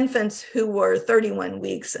for infants who were 31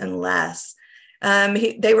 weeks and less.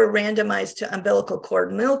 They were randomized to umbilical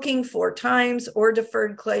cord milking 4 times or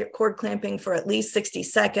deferred cord clamping for at least 60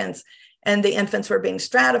 seconds. And the infants were being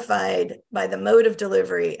stratified by the mode of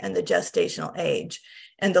delivery and the gestational age.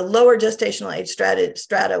 And the lower gestational age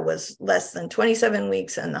strata was less than 27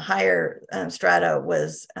 weeks, and the higher strata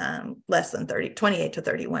was less than 28 to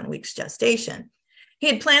 31 weeks gestation. He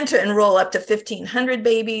had planned to enroll up to 1,500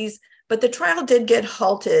 babies, but the trial did get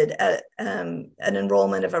halted at an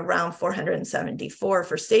enrollment of around 474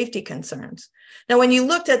 for safety concerns. Now, when you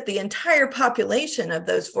looked at the entire population of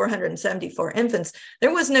those 474 infants,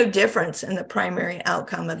 there was no difference in the primary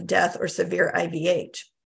outcome of death or severe IVH.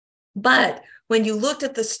 But when you looked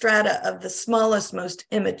at the strata of the smallest, most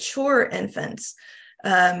immature infants,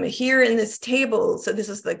 here in this table, so this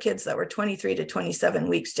is the kids that were 23 to 27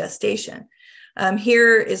 weeks gestation.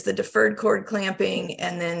 Here is the deferred cord clamping,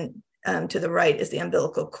 and then to the right is the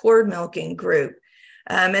umbilical cord milking group.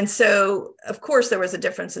 And so, of course, there was a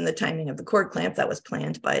difference in the timing of the cord clamp that was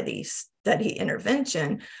planned by the study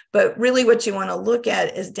intervention. But really what you want to look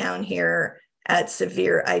at is down here at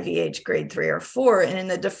severe IVH grade 3 or 4. And in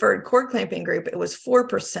the deferred cord clamping group, it was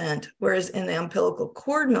 4%, whereas in the umbilical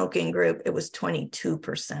cord milking group, it was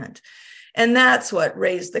 22%. And that's what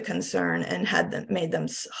raised the concern and made them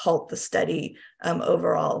halt the study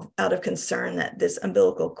overall, out of concern that this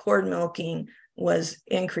umbilical cord milking was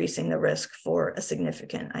increasing the risk for a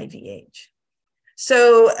significant IVH.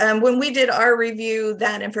 So when we did our review,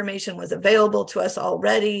 that information was available to us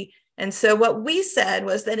already. And so what we said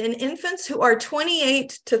was that in infants who are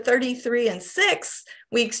 28 to 33 and 6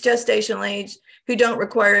 weeks gestational age, who don't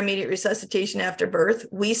require immediate resuscitation after birth,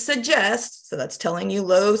 we suggest, so that's telling you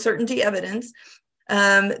low certainty evidence,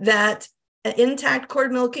 that intact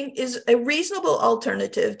cord milking is a reasonable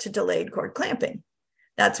alternative to delayed cord clamping.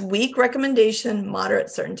 That's weak recommendation, moderate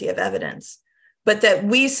certainty of evidence. But that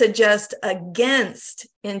we suggest against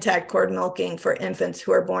intact cord milking for infants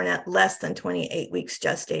who are born at less than 28 weeks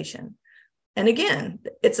gestation. And again,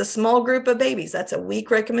 it's a small group of babies. That's a weak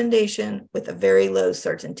recommendation with a very low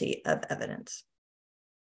certainty of evidence.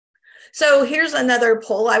 So here's another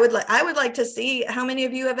poll. I would like to see how many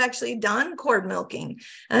of you have actually done cord milking.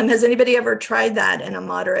 Has anybody ever tried that in a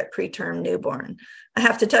moderate preterm newborn? I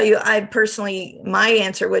have to tell you, my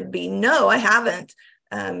answer would be no, I haven't.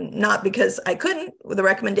 Not because I couldn't. The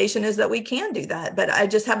recommendation is that we can do that, but I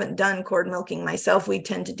just haven't done cord milking myself. We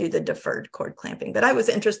tend to do the deferred cord clamping, but I was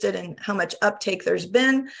interested in how much uptake there's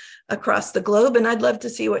been across the globe, and I'd love to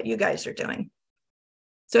see what you guys are doing.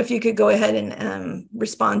 So if you could go ahead and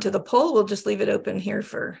respond to the poll, we'll just leave it open here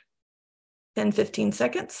for 10, 15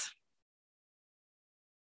 seconds.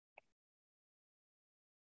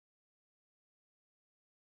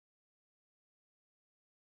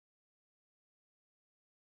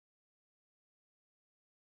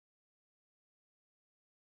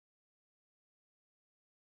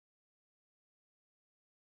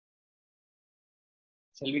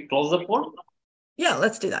 Shall we close the poll? Yeah,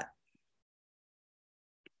 let's do that.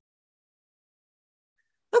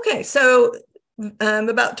 Okay, so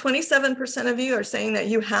about 27% of you are saying that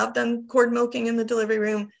you have done cord milking in the delivery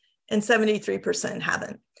room, and 73%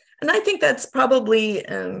 haven't. And I think that's probably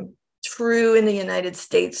true in the United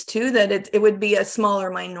States too, that it would be a smaller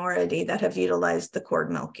minority that have utilized the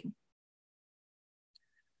cord milking.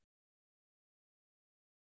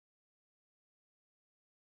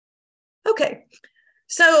 Okay,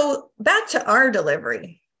 so back to our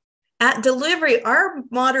delivery. At delivery, our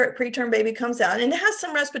moderate preterm baby comes out and it has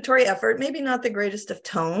some respiratory effort, maybe not the greatest of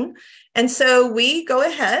tone. And so we go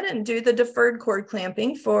ahead and do the deferred cord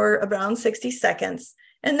clamping for around 60 seconds.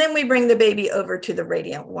 And then we bring the baby over to the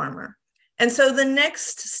radiant warmer. And so the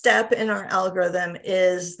next step in our algorithm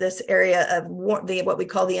is this area of what we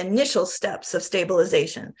call the initial steps of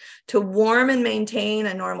stabilization: to warm and maintain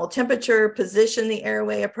a normal temperature, position the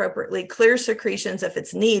airway appropriately, clear secretions if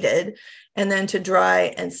it's needed, and then to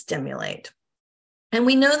dry and stimulate. And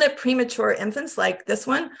we know that premature infants like this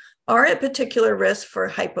one are at particular risk for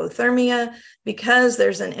hypothermia because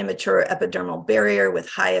there's an immature epidermal barrier with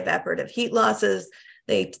high evaporative heat losses.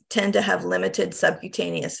 They tend to have limited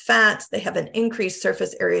subcutaneous fat. They have an increased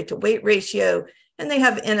surface area to weight ratio, and they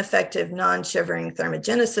have ineffective non-shivering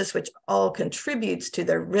thermogenesis, which all contributes to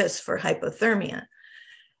their risk for hypothermia.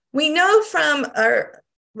 We know from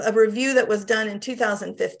a review that was done in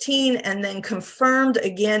 2015 and then confirmed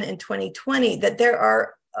again in 2020 that there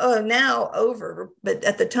are but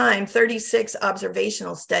at the time, 36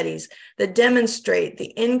 observational studies that demonstrate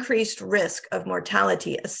the increased risk of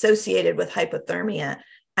mortality associated with hypothermia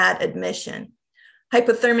at admission.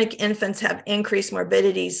 Hypothermic infants have increased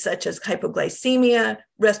morbidities such as hypoglycemia,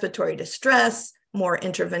 respiratory distress, more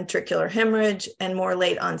intraventricular hemorrhage, and more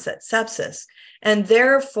late onset sepsis. And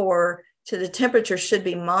therefore, the temperature should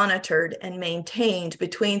be monitored and maintained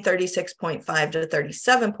between 36.5 to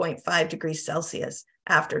 37.5 degrees Celsius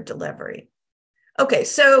after delivery. Okay,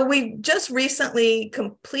 so we just recently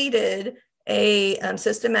completed a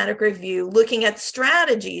systematic review looking at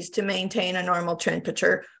strategies to maintain a normal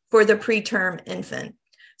temperature for the preterm infant.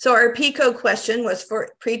 So our PICO question was for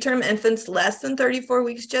preterm infants less than 34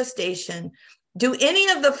 weeks gestation. Do any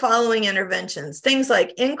of the following interventions, things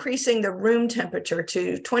like increasing the room temperature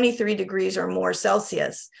to 23 degrees or more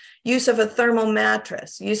Celsius, use of a thermal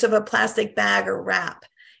mattress, use of a plastic bag or wrap,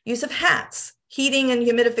 use of hats, heating and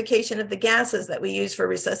humidification of the gases that we use for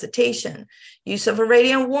resuscitation, use of a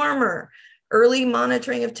radiant warmer, early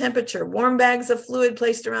monitoring of temperature, warm bags of fluid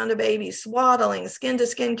placed around a baby, swaddling,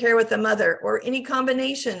 skin-to-skin care with the mother, or any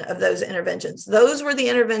combination of those interventions. Those were the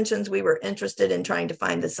interventions we were interested in trying to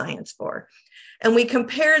find the science for. And we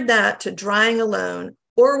compared that to drying alone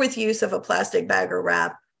or with use of a plastic bag or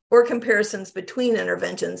wrap, or comparisons between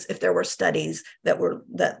interventions if there were studies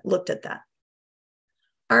that looked at that.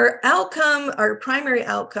 Our outcome, our primary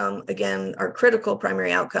outcome, again, our critical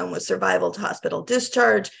primary outcome was survival to hospital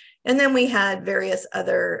discharge. And then we had various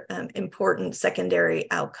other important secondary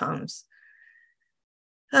outcomes.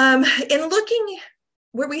 In looking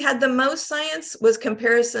where we had the most science was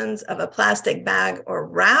comparisons of a plastic bag or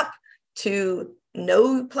wrap to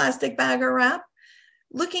no plastic bag or wrap.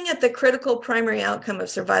 Looking at the critical primary outcome of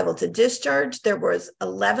survival to discharge, there was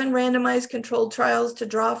 11 randomized controlled trials to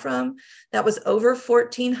draw from. That was over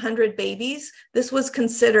 1,400 babies. This was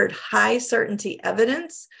considered high certainty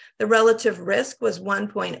evidence. The relative risk was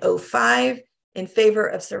 1.05 in favor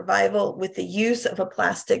of survival with the use of a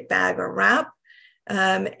plastic bag or wrap.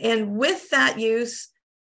 And with that use,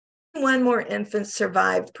 one more infant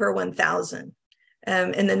survived per 1,000.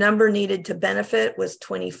 And the number needed to benefit was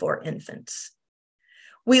 24 infants.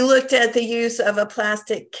 We looked at the use of a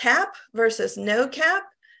plastic cap versus no cap.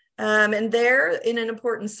 And there, in an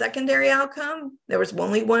important secondary outcome, there was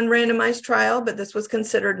only one randomized trial, but this was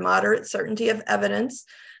considered moderate certainty of evidence.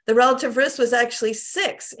 the relative risk was actually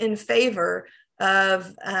 6 in favor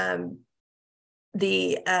of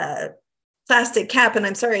the plastic cap. And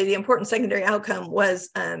I'm sorry, the important secondary outcome was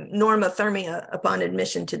normothermia upon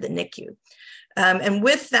admission to the NICU. And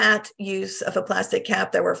with that use of a plastic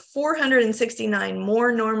cap, there were 469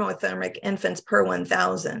 more normothermic infants per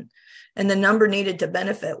 1,000. And the number needed to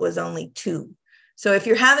benefit was only 2. So if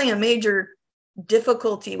you're having a major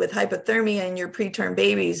difficulty with hypothermia in your preterm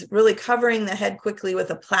babies, really covering the head quickly with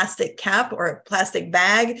a plastic cap or a plastic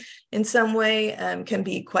bag in some way can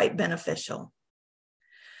be quite beneficial.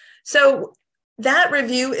 So that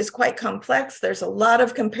review is quite complex. There's a lot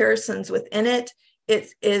of comparisons within it.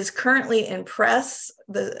 It is currently in press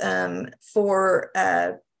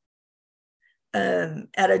at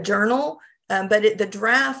a journal, but the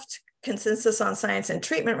draft Consensus on Science and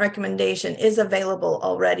Treatment recommendation is available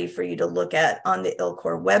already for you to look at on the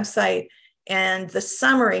ILCOR website. And the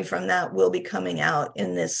summary from that will be coming out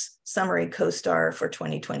in this summary CoStar for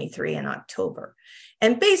 2023 in October.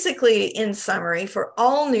 And basically, in summary, for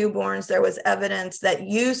all newborns, there was evidence that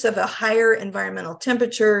use of a higher environmental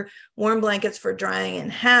temperature, warm blankets for drying,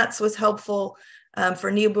 and hats was helpful.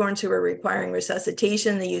 For newborns who were requiring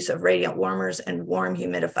resuscitation, the use of radiant warmers and warm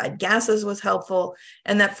humidified gases was helpful.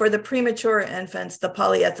 And that for the premature infants, the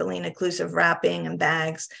polyethylene occlusive wrapping and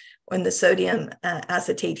bags and the sodium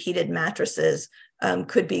acetate heated mattresses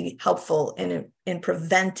could be helpful in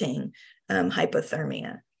preventing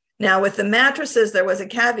hypothermia. Now, with the mattresses, there was a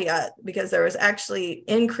caveat because there was actually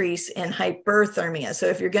increase in hyperthermia. So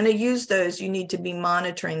if you're going to use those, you need to be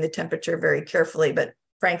monitoring the temperature very carefully. But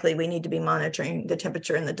frankly, we need to be monitoring the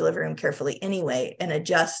temperature in the delivery room carefully anyway and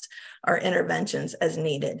adjust our interventions as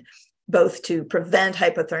needed, both to prevent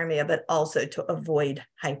hypothermia, but also to avoid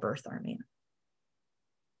hyperthermia.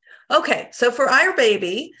 Okay, so for our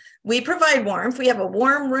baby, we provide warmth. We have a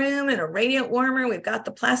warm room and a radiant warmer. We've got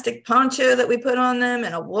the plastic poncho that we put on them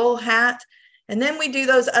and a wool hat. And then we do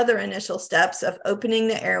those other initial steps of opening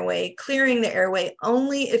the airway, clearing the airway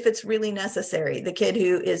only if it's really necessary. The kid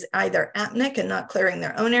who is either apneic and not clearing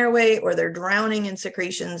their own airway or they're drowning in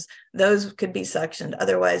secretions, those could be suctioned.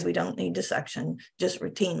 Otherwise, we don't need to suction just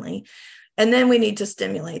routinely. And then we need to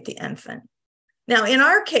stimulate the infant. Now, in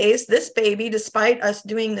our case, this baby, despite us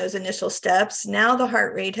doing those initial steps, now the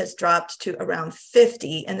heart rate has dropped to around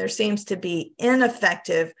 50, and there seems to be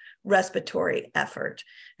ineffective respiratory effort.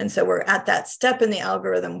 And so we're at that step in the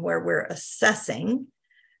algorithm where we're assessing.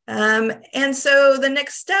 And so the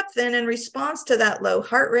next step then in response to that low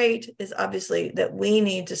heart rate is obviously that we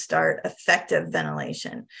need to start effective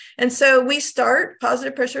ventilation. And so we start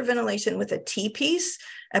positive pressure ventilation with a T-piece.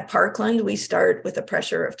 At Parkland, we start with a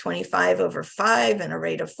pressure of 25/5 and a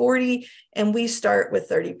rate of 40, and we start with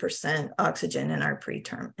 30% oxygen in our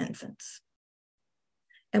preterm infants.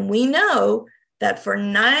 And we know that for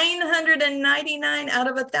 999 out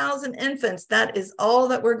of 1,000 infants, that is all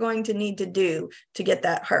that we're going to need to do to get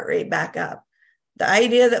that heart rate back up. The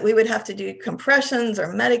idea that we would have to do compressions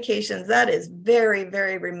or medications, that is very,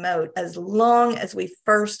 very remote as long as we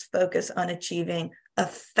first focus on achieving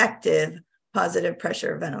effective positive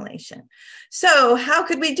pressure ventilation. So how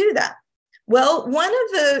could we do that? Well, one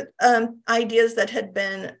of the ideas that had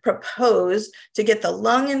been proposed to get the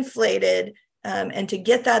lung inflated and to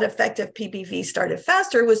get that effective PPV started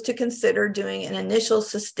faster was to consider doing an initial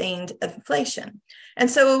sustained inflation.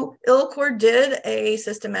 And so ILCOR did a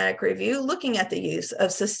systematic review looking at the use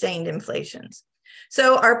of sustained inflations.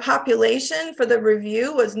 So our population for the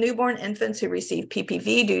review was newborn infants who received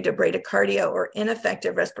PPV due to bradycardia or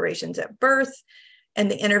ineffective respirations at birth. And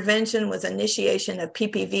the intervention was initiation of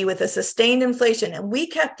PPV with a sustained inflation. And we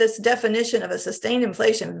kept this definition of a sustained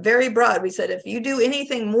inflation very broad. We said, if you do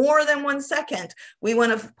anything more than 1 second, we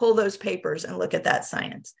want to pull those papers and look at that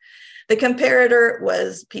science. The comparator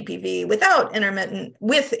was PPV with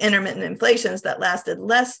intermittent inflations that lasted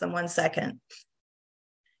less than 1 second.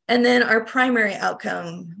 And then our primary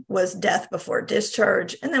outcome was death before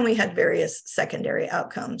discharge. And then we had various secondary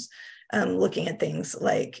outcomes, looking at things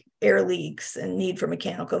like air leaks and need for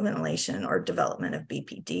mechanical ventilation or development of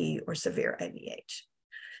BPD or severe IVH.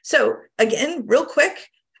 So again, real quick,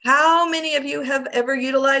 how many of you have ever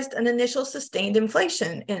utilized an initial sustained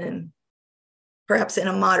inflation in perhaps in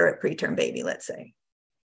a moderate preterm baby, let's say?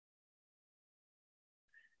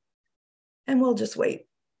 And we'll just wait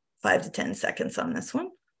 5 to 10 seconds on this one.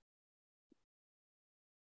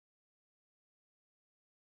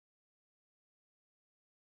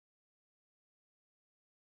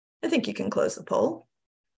 I think you can close the poll.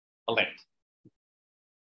 Okay.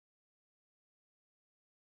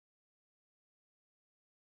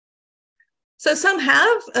 So some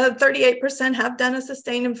have, 38% have done a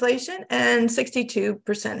sustained inflation and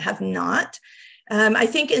 62% have not. I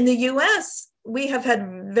think in the US, we have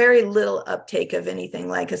had very little uptake of anything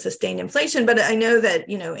like a sustained inflation, but I know that,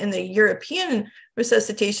 in the European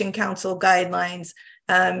Resuscitation Council guidelines,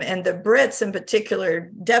 and the Brits in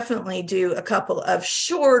particular definitely do a couple of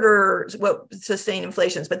shorter sustained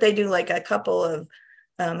inflations, but they do like a couple of,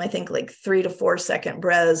 I think like 3 to 4 second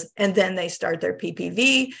breaths, and then they start their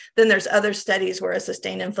PPV. Then there's other studies where a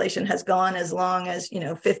sustained inflation has gone as long as,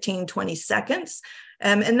 15, 20 seconds.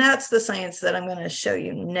 And that's the science that I'm going to show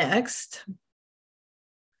you next.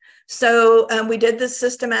 So we did this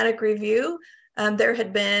systematic review. We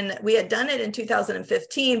had done it in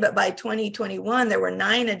 2015, but by 2021, there were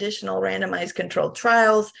 9 additional randomized controlled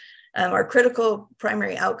trials. Our critical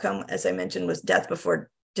primary outcome, as I mentioned, was death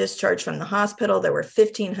before discharge from the hospital. There were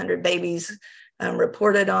 1,500 babies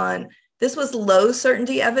reported on. This was low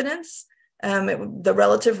certainty evidence. The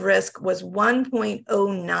relative risk was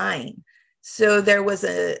 1.09. So there was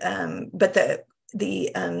but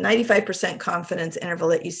the 95% confidence interval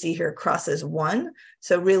that you see here crosses 1.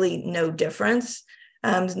 So really no difference,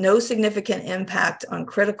 no significant impact on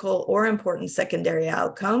critical or important secondary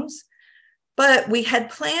outcomes. But we had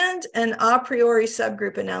planned an a priori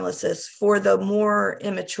subgroup analysis for the more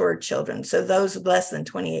immature children, so those less than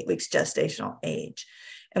 28 weeks gestational age.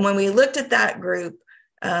 And when we looked at that group,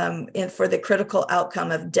 for the critical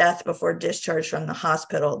outcome of death before discharge from the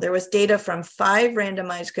hospital, there was data from 5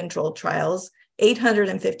 randomized controlled trials,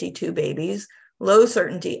 852 babies, low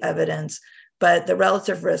certainty evidence, but the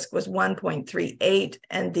relative risk was 1.38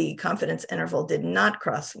 and the confidence interval did not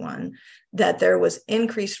cross 1, that there was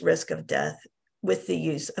increased risk of death with the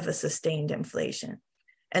use of a sustained inflation.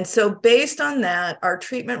 And so based on that, our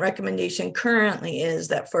treatment recommendation currently is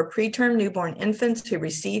that for preterm newborn infants who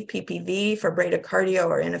receive PPV for bradycardia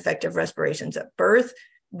or ineffective respirations at birth,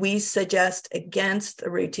 we suggest against the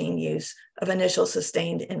routine use of initial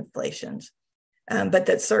sustained inflations. But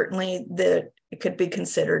that certainly it could be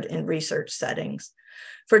considered in research settings.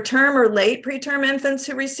 For term or late preterm infants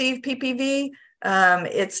who receive PPV,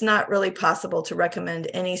 it's not really possible to recommend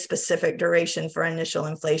any specific duration for initial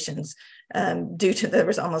inflations due to there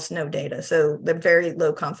was almost no data. So the very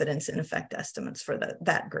low confidence in effect estimates for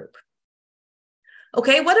that group.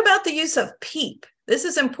 Okay, what about the use of PEEP? This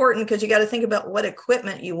is important because you got to think about what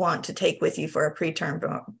equipment you want to take with you for a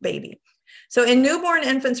preterm baby. So in newborn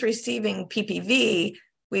infants receiving PPV,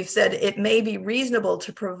 we've said it may be reasonable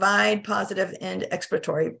to provide positive end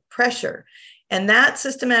expiratory pressure. And that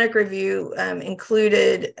systematic review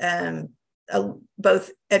included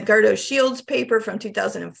both Edgardo Shields' paper from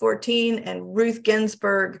 2014 and Ruth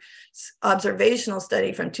Ginsburg's observational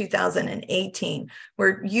study from 2018,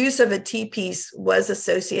 where use of a T-piece was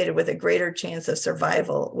associated with a greater chance of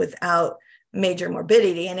survival without major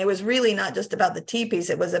morbidity. And it was really not just about the T-piece,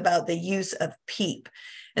 it was about the use of PEEP.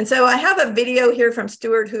 And so I have a video here from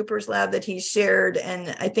Stuart Hooper's lab that he shared,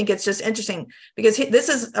 and I think it's just interesting because this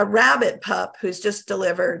is a rabbit pup who's just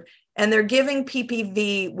delivered, and they're giving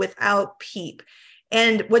PPV without PEEP.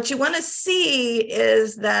 And what you want to see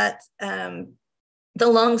is that the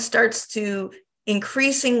lung starts to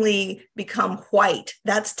increasingly become white.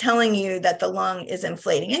 That's telling you that the lung is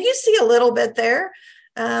inflating. And you see a little bit there,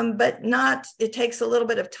 but it takes a little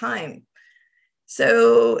bit of time.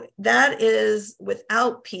 So that is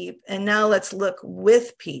without PEEP. And now let's look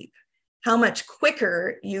with PEEP. How much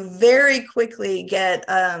quicker you very quickly get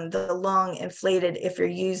the lung inflated if you're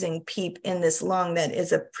using PEEP in this lung that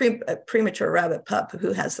is a premature rabbit pup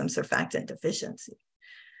who has some surfactant deficiency.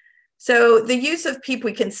 So the use of PEEP,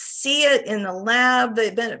 we can see it in the lab,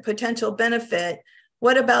 the potential benefit.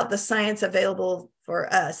 What about the science available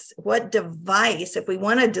for us? What device, if we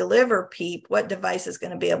want to deliver PEEP, what device is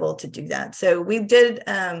going to be able to do that? So we did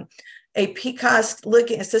a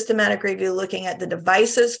PCOS a systematic review looking at the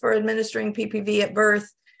devices for administering PPV at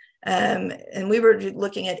birth. And we were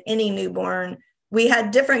looking at any newborn. We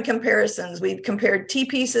had different comparisons. We compared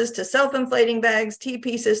T-pieces to self-inflating bags,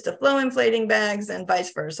 T-pieces to flow-inflating bags, and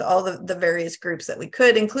vice versa, all the various groups that we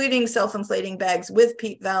could, including self-inflating bags with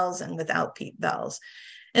PEEP valves and without PEEP valves.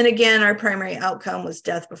 And again, our primary outcome was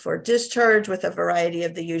death before discharge with a variety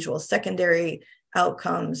of the usual secondary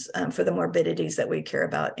outcomes for the morbidities that we care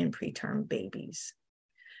about in preterm babies.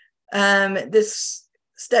 This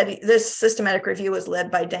systematic review was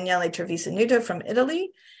led by Daniele Trevisanuto from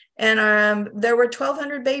Italy. And there were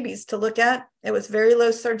 1,200 babies to look at. It was very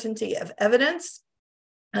low certainty of evidence.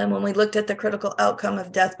 When we looked at the critical outcome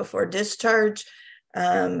of death before discharge,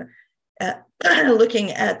 looking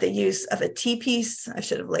at the use of a T-piece, I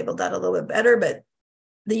should have labeled that a little bit better, but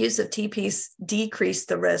the use of T-piece decreased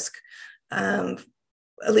the risk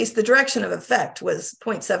at least the direction of effect was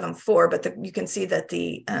 0.74, but you can see that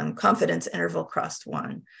the confidence interval crossed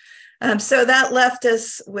 1. So that left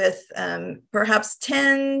us with perhaps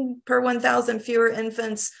 10 per 1,000 fewer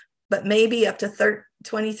infants, but maybe up to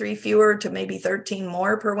 23 fewer to maybe 13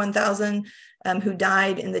 more per 1,000 who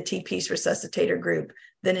died in the T-piece resuscitator group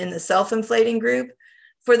than in the self-inflating group.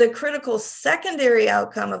 For the critical secondary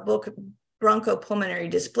outcome of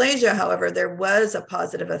bronchopulmonary dysplasia, however, there was a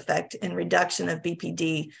positive effect in reduction of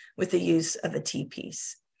BPD with the use of a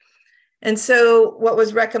T-piece. And so what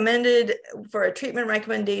was recommended for a treatment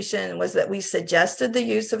recommendation was that we suggested the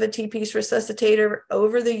use of a T-piece resuscitator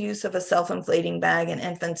over the use of a self-inflating bag in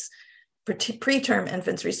infants, preterm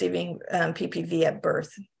infants receiving PPV at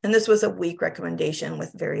birth. And this was a weak recommendation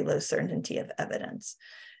with very low certainty of evidence.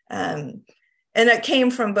 And it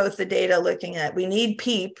came from both the data looking at we need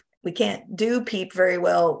PEEP. We can't do PEEP very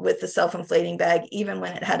well with the self-inflating bag, even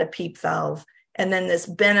when it had a PEEP valve. And then this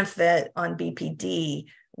benefit on BPD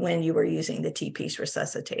when you were using the T-piece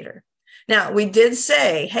resuscitator. Now, we did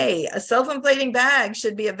say, hey, a self-inflating bag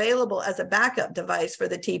should be available as a backup device for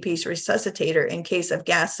the T-piece resuscitator in case of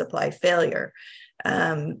gas supply failure.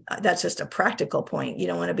 That's just a practical point. You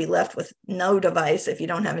don't want to be left with no device if you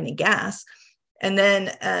don't have any gas. And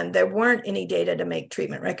then there weren't any data to make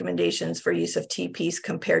treatment recommendations for use of T-piece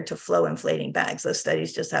compared to flow inflating bags. Those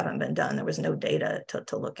studies just haven't been done. There was no data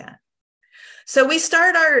to look at. So we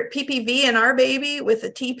start our PPV in our baby with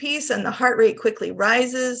a T-piece and the heart rate quickly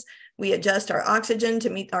rises. We adjust our oxygen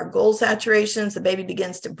to meet our goal saturations. The baby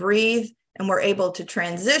begins to breathe and we're able to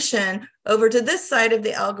transition over to this side of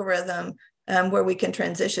the algorithm where we can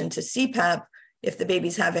transition to CPAP if the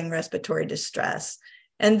baby's having respiratory distress.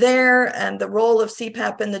 And there, the role of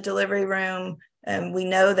CPAP in the delivery room, we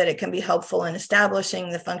know that it can be helpful in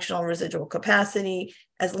establishing the functional residual capacity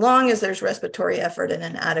as long as there's respiratory effort and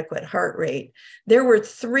an adequate heart rate. There were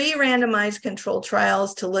 3 randomized controlled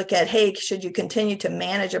trials to look at, hey, should you continue to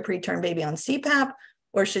manage a preterm baby on CPAP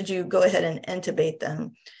or should you go ahead and intubate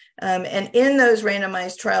them? And in those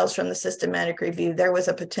randomized trials from the systematic review, there was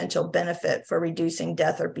a potential benefit for reducing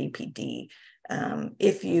death or BPD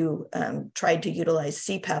if you tried to utilize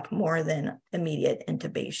CPAP more than immediate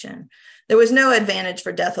intubation. There was no advantage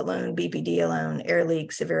for death alone, BPD alone, air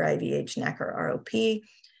leak, severe IVH, NAC, or ROP.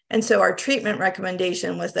 And so our treatment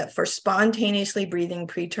recommendation was that for spontaneously breathing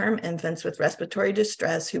preterm infants with respiratory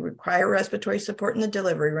distress who require respiratory support in the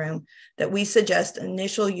delivery room, that we suggest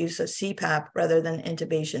initial use of CPAP rather than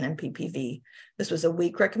intubation and PPV. This was a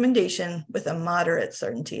weak recommendation with a moderate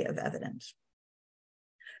certainty of evidence.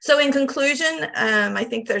 So in conclusion, I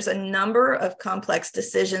think there's a number of complex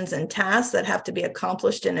decisions and tasks that have to be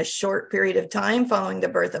accomplished in a short period of time following the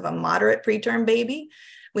birth of a moderate preterm baby.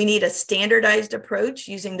 We need a standardized approach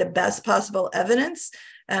using the best possible evidence.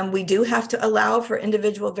 We do have to allow for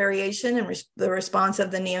individual variation in the response of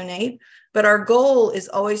the neonate, but our goal is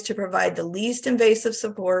always to provide the least invasive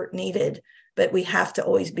support needed, but we have to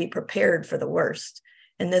always be prepared for the worst.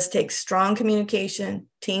 And this takes strong communication,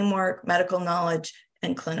 teamwork, medical knowledge,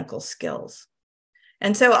 and clinical skills.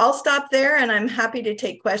 And so I'll stop there and I'm happy to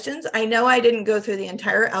take questions. I know I didn't go through the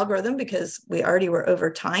entire algorithm because we already were over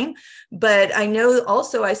time, but I know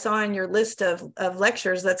also I saw on your list of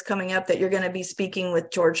lectures that's coming up that you're going to be speaking with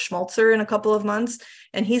Georg Schmolzer in a couple of months,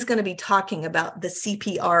 and he's going to be talking about the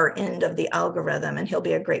CPR end of the algorithm, and he'll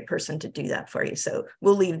be a great person to do that for you. So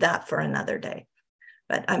we'll leave that for another day,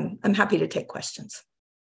 but I'm happy to take questions.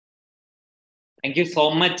 Thank you so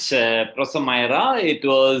much, Professor Myra. It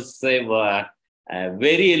was a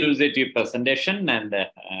very elucidative presentation and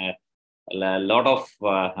a lot of,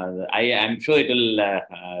 I'm sure it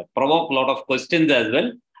will provoke a lot of questions as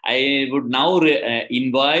well. I would now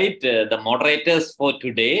invite the moderators for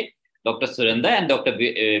today, Dr. Surendra and Dr.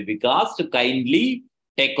 Vikas, to kindly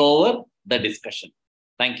take over the discussion.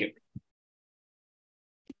 Thank you.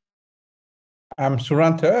 I'm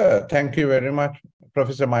Surendra. Thank you very much,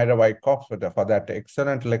 Professor Myra Wyckoff, for that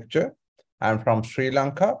excellent lecture. I'm from Sri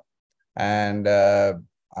Lanka, and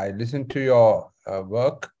I listened to your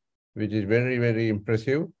work, which is very, very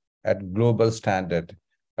impressive at global standard.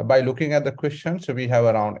 By looking at the questions, we have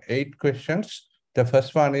around 8 questions. The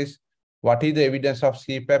first one is, what is the evidence of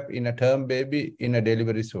CPAP in a term baby in a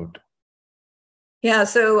delivery suit? Yeah,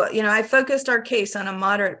 so, I focused our case on a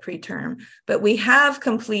moderate preterm, but we have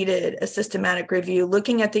completed a systematic review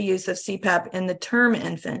looking at the use of CPAP in the term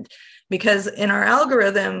infant, because in our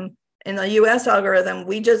algorithm, in the US algorithm,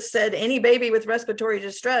 we just said any baby with respiratory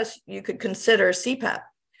distress, you could consider CPAP.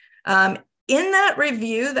 In that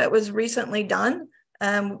review that was recently done,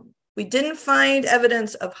 we didn't find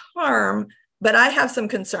evidence of harm But I have some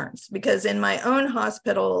concerns because in my own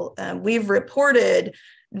hospital, we've reported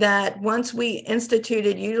that once we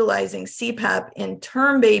instituted utilizing CPAP in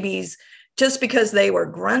term babies, just because they were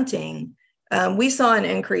grunting, we saw an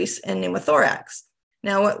increase in pneumothorax.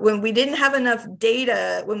 Now, when we didn't have enough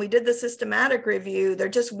data, when we did the systematic review, there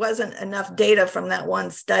just wasn't enough data from that one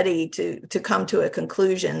study to come to a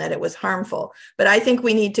conclusion that it was harmful. But I think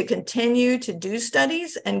we need to continue to do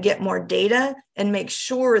studies and get more data and make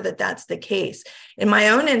sure that that's the case. In my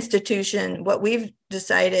own institution, what we've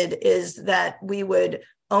decided is that we would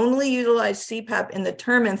only utilize CPAP in the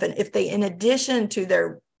term infant if they, in addition to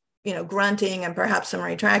their grunting and perhaps some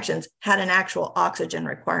retractions, had an actual oxygen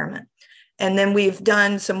requirement. And then we've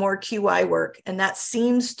done some more QI work, and that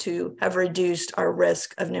seems to have reduced our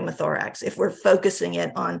risk of pneumothorax if we're focusing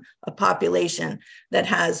it on a population that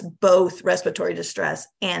has both respiratory distress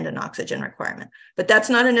and an oxygen requirement. But that's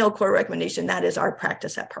not an ILCOR recommendation. That is our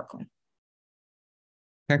practice at Parkland.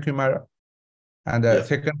 Thank you, Myra. And the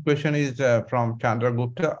second question is from Chandra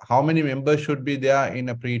Gupta. How many members should be there in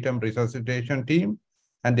a preterm resuscitation team?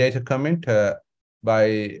 And there's a comment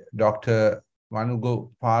by Dr. Manugo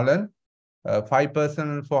Palan. 5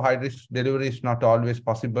 persons for high-risk delivery is not always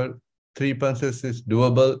possible. 3 persons is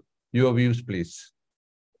doable. Your views, please.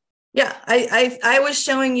 Yeah, I was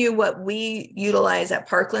showing you what we utilize at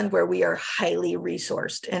Parkland, where we are highly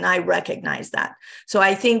resourced, and I recognize that. So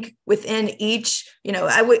I think within each,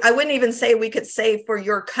 I wouldn't even say we could say for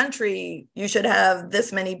your country, you should have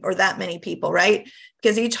this many or that many people, right?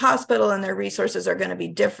 Because each hospital and their resources are going to be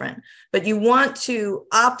different, but you want to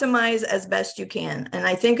optimize as best you can. And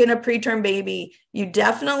I think in a preterm baby, you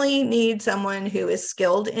definitely need someone who is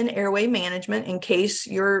skilled in airway management in case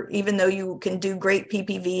even though you can do great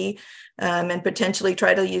PPV and potentially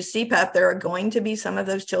try to use CPAP, there are going to be some of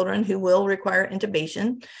those children who will require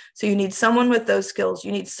intubation. So you need someone with those skills.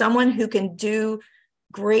 You need someone who can do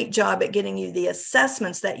great job at getting you the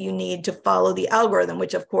assessments that you need to follow the algorithm,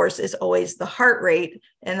 which of course is always the heart rate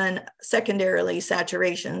and then secondarily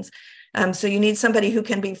saturations. So you need somebody who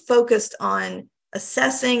can be focused on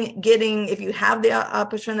assessing, if you have the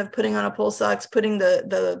option of putting on a pulse ox, putting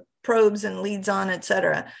the probes and leads on, et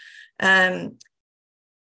cetera. And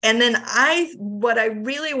then what I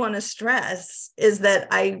really want to stress is that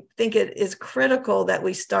I think it is critical that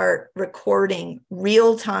we start recording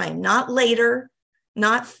real time, not later,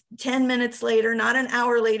 not 10 minutes later, not an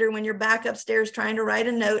hour later when you're back upstairs trying to write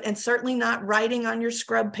a note, and certainly not writing on your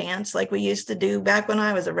scrub pants like we used to do back when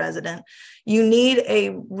I was a resident. You need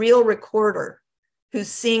a real recorder who's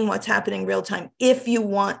seeing what's happening real time if you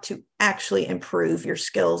want to actually improve your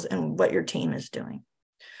skills and what your team is doing.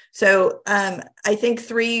 So I think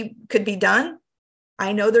 3 could be done.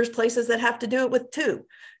 I know there's places that have to do it with 2.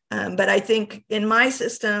 But I think in my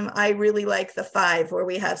system, I really like the 5, where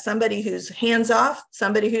we have somebody who's hands-off,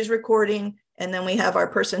 somebody who's recording, and then we have our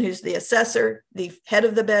person who's the assessor, the head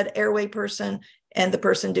of the bed airway person, and the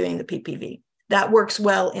person doing the PPV. That works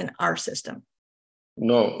well in our system.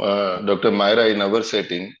 No, Dr. Myra, in our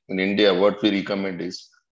setting, in India, what we recommend is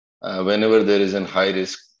whenever there is a high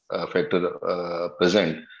risk factor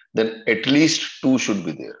present, then at least 2 should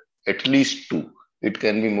be there. At least 2. It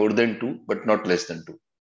can be more than 2, but not less than 2.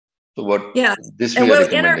 So what this we are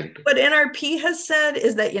recommending. What NRP has said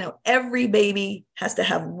is that, every baby has to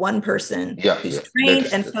have one person who's trained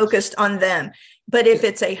and focused on them. But if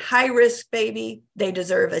it's a high risk baby, they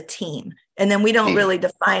deserve a team. And then we don't really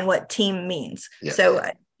define what team means. So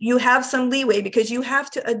you have some leeway because you have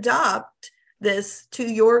to adopt this to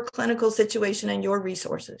your clinical situation and your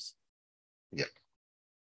resources. Yeah.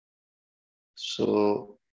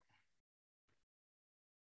 So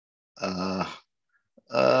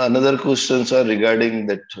another questions are regarding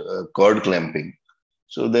that cord clamping.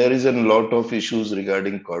 So there is a lot of issues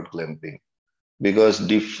regarding cord clamping because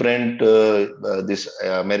different, this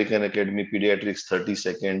American Academy Pediatrics 30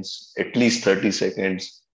 seconds, at least 30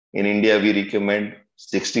 seconds. In India, we recommend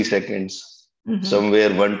 60 seconds,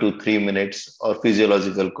 somewhere 1 to 3 minutes, or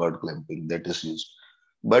physiological cord clamping that is used.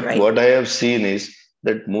 But what I have seen is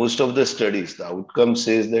that most of the studies, the outcome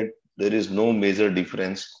says that there is no major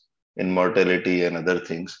difference in mortality and other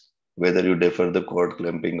things, whether you defer the cord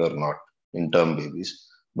clamping or not in term babies.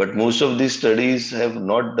 But most of these studies have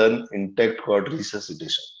not done intact cord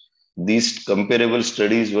resuscitation. These comparable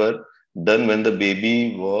studies were done when the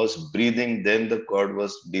baby was breathing, then the cord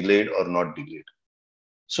was delayed or not delayed.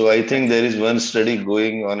 So I think there is one study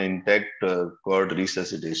going on intact cord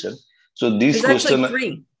resuscitation. So these questions,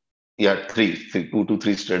 3. Yeah, 2 to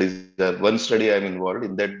 3 studies. One study I'm involved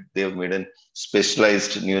in that they have made a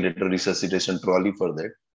specialized neonatal resuscitation trolley for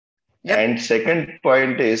that. And second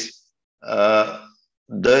point is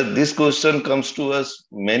this question comes to us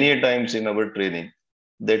many times in our training,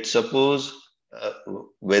 that suppose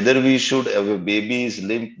whether we should have a baby is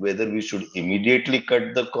limp, whether we should immediately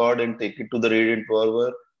cut the cord and take it to the radiant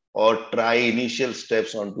warmer, or try initial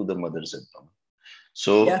steps onto the mother's abdomen.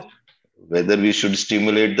 So whether we should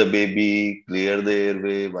stimulate the baby, clear the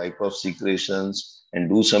airway, wipe off secretions, and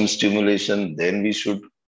do some stimulation, then we should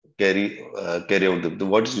carry out the.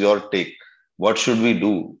 What is your take? What should we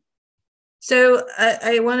do? So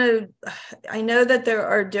I know that there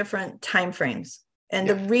are different time frames. And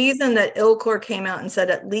the reason that ILCOR came out and said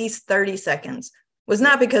at least 30 seconds was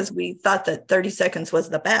not because we thought that 30 seconds was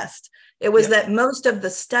the best. It was that most of the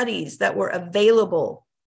studies that were available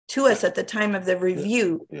to us at the time of the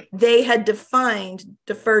review, they had defined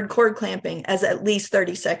deferred cord clamping as at least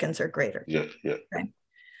 30 seconds or greater.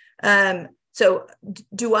 Okay? So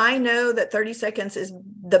do I know that 30 seconds is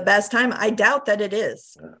the best time? I doubt that it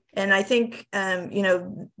is. And I think,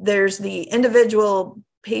 there's the individual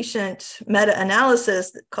patient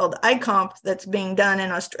meta-analysis called ICOMP that's being done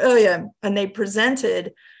in Australia, and they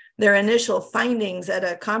presented their initial findings at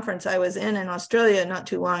a conference I was in Australia not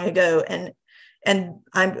too long ago. And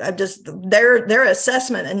I'm just, their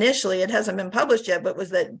assessment initially, it hasn't been published yet, but was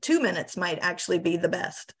that 2 minutes might actually be the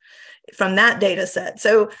best from that data set.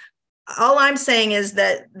 So all I'm saying is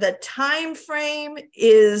that the time frame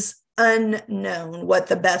is unknown what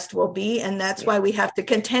the best will be, and that's why we have to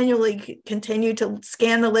continue to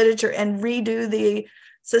scan the literature and redo the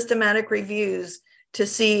systematic reviews to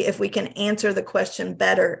see if we can answer the question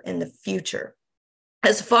better in the future.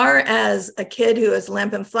 As far as a kid who is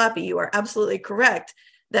limp and floppy, you are absolutely correct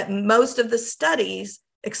that most of the studies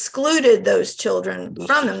excluded those children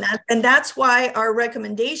from them. And that's why our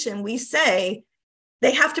recommendation, we say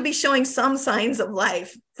they have to be showing some signs of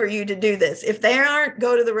life for you to do this. If they aren't,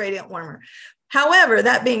 go to the radiant warmer. However,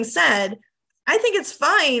 that being said, I think it's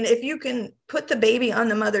fine if you can put the baby on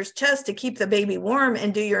the mother's chest to keep the baby warm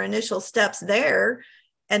and do your initial steps there,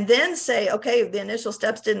 and then say, okay, the initial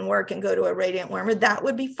steps didn't work and go to a radiant warmer. That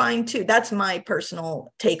would be fine too. That's my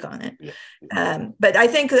personal take on it. But I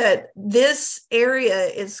think that this area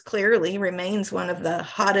remains one of the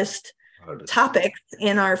hottest topics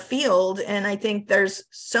in our field. And I think there's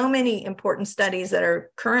so many important studies that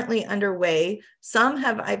are currently underway. Some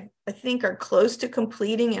I think are close to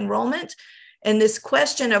completing enrollment. And this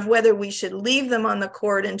question of whether we should leave them on the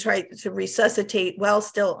cord and try to resuscitate while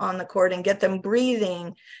still on the cord and get them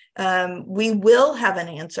breathing, we will have an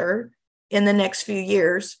answer in the next few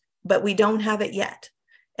years, but we don't have it yet.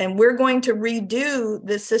 And we're going to redo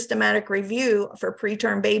the systematic review for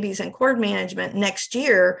preterm babies and cord management next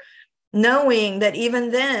year, knowing that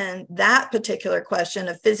even then, that particular question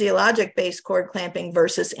of physiologic-based cord clamping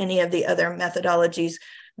versus any of the other methodologies,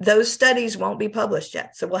 those studies won't be published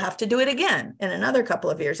yet. So we'll have to do it again in another couple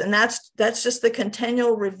of years. And that's just the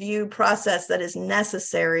continual review process that is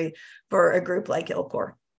necessary for a group like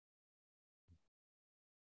ILCOR.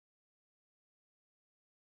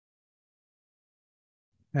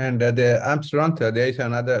 And I'm Suranta. There is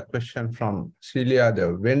another question from Celia.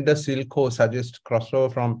 When does ILCOR suggest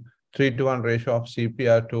crossover from 3:1 ratio of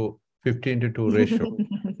CPR to 15:2 ratio?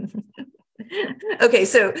 Okay,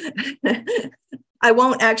 so I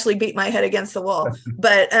won't actually beat my head against the wall,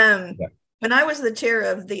 but when I was the chair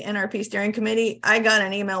of the NRP steering committee, I got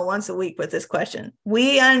an email once a week with this question.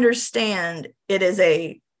 We understand it is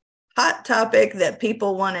a hot topic that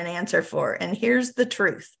people want an answer for, and here's the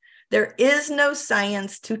truth. There is no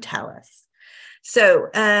science to tell us.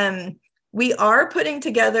 So we are putting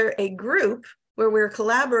together a group where we're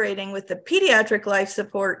collaborating with the pediatric life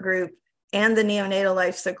support group and the neonatal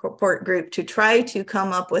life support group to try to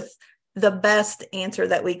come up with the best answer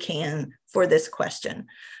that we can for this question.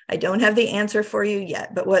 I don't have the answer for you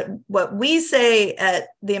yet, but what we say at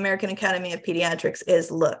the American Academy of Pediatrics is,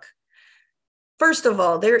 look, first of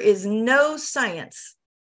all, there is no science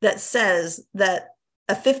that says that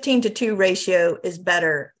a 15:2 ratio is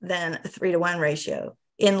better than a 3:1 ratio.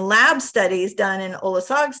 In lab studies done in Ola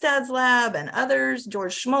Sogstad's lab and others,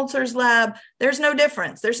 Georg Schmolzer's lab, there's no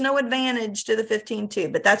difference. There's no advantage to the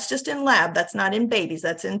 15:2, but that's just in lab. That's not in babies.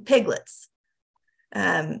 That's in piglets.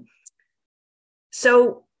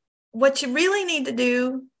 So what you really need to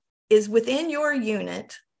do is within your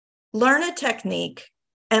unit, learn a technique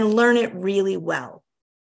and learn it really well.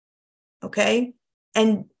 Okay?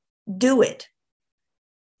 And do it.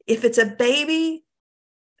 If it's a baby,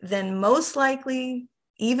 then most likely,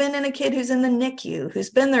 even in a kid who's in the NICU, who's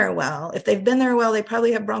been there a while, if they've been there a while, they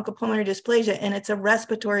probably have bronchopulmonary dysplasia, and it's a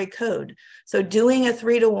respiratory code. So doing a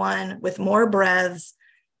 3:1 with more breaths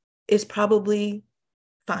is probably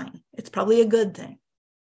fine. It's probably a good thing.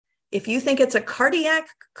 if you think it's a cardiac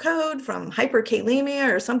code from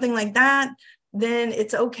hyperkalemia or something like that, then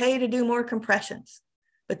it's okay to do more compressions.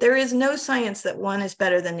 But there is no science that one is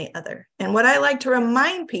better than the other. And what I like to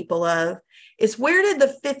remind people of is, where did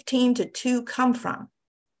the 15:2 come from?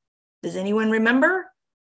 Does anyone remember?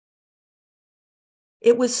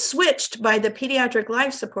 It was switched by the pediatric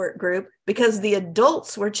life support group because the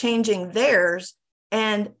adults were changing theirs.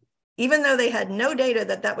 And even though they had no data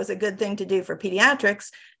that that was a good thing to do for pediatrics,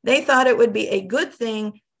 they thought it would be a good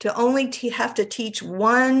thing to only have to teach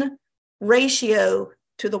one ratio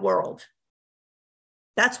to the world.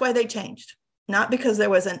 That's why they changed, not because there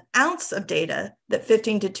was an ounce of data that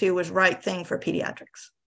 15:2 was right thing for pediatrics.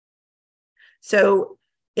 So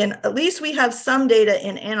at least we have some data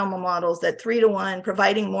in animal models that 3:1,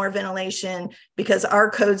 providing more ventilation, because our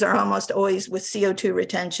codes are almost always with CO2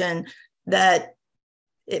 retention, that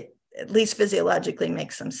it at least physiologically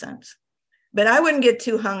makes some sense. But I wouldn't get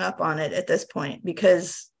too hung up on it at this point,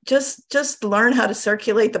 because just learn how to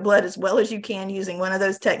circulate the blood as well as you can using one of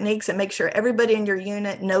those techniques, and make sure everybody in your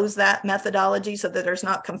unit knows that methodology so that there's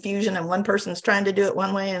not confusion and one person's trying to do it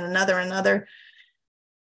one way and another.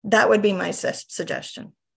 That would be my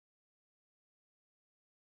suggestion.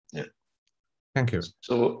 Yeah. Thank you.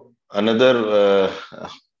 So another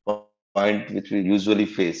point which we usually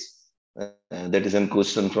face, that is a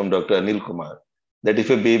question from Dr. Anil Kumar, that if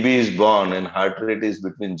a baby is born and heart rate is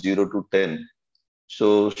between 0 to 10,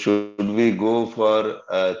 so should we go for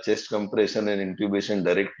chest compression and intubation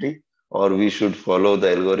directly, or we should follow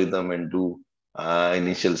the algorithm and do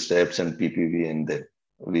initial steps and PPV, and then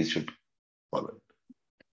we should follow it?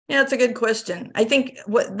 Yeah, it's a good question. I think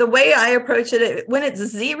the way I approach it, when it's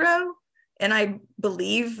 0, and I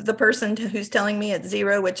believe the person who's telling me it's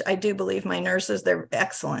 0, which I do believe my nurses, they're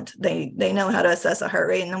excellent. They know how to assess a heart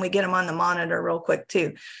rate, and then we get them on the monitor real quick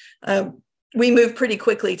too. We move pretty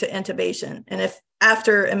quickly to intubation. And if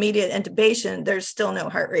after immediate intubation, there's still no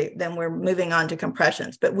heart rate, then we're moving on to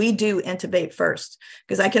compressions. But we do intubate first,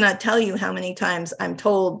 because I cannot tell you how many times I'm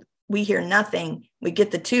told we hear nothing, we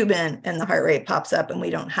get the tube in and the heart rate pops up and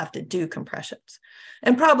we don't have to do compressions.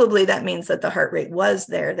 And probably that means that the heart rate was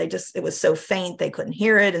there. It was so faint, they couldn't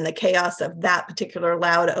hear it in the chaos of that particular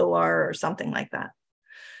loud OR or something like that.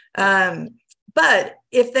 But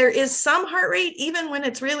if there is some heart rate, even when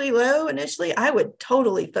it's really low initially, I would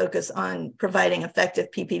totally focus on providing effective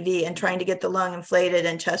PPV and trying to get the lung inflated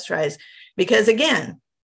and chest rise. Because again,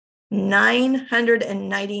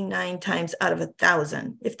 999 times out of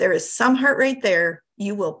 1,000, if there is some heart rate there,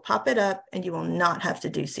 you will pop it up and you will not have to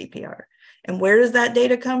do CPR. And where does that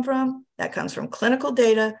data come from? That comes from clinical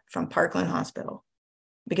data from Parkland Hospital,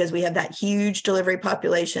 because we have that huge delivery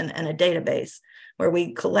population and a database where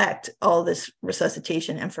we collect all this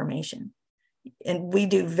resuscitation information. And we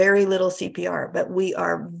do very little CPR, but we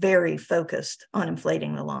are very focused on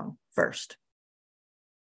inflating the lung first.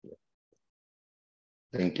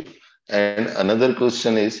 Thank you. And another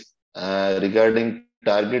question is regarding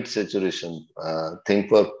target saturation.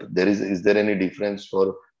 Is there any difference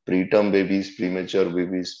for preterm babies, premature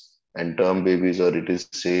babies, and term babies, or it is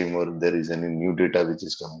same, or there is any new data which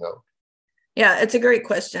is coming out? Yeah, it's a great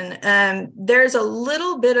question. There's a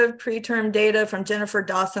little bit of preterm data from Jennifer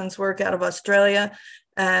Dawson's work out of Australia,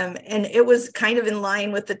 and it was kind of in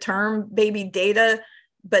line with the term baby data.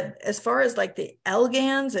 But as far as like the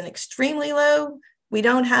LGANs and extremely low, we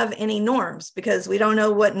don't have any norms because we don't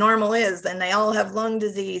know what normal is, and they all have lung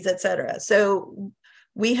disease, et cetera. So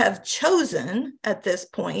we have chosen at this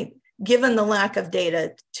point, given the lack of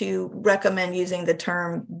data, to recommend using the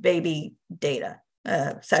term baby data,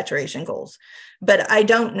 saturation goals. But I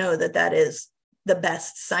don't know that that is the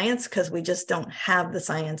best science, because we just don't have the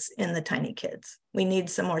science in the tiny kids. We need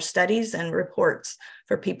some more studies and reports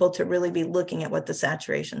for people to really be looking at what the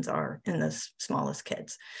saturations are in the smallest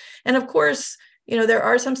kids. And of course, you know, there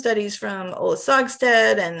are some studies from Ola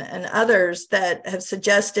Sogstad and others that have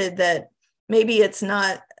suggested that maybe it's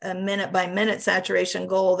not a minute-by-minute saturation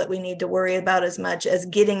goal that we need to worry about as much as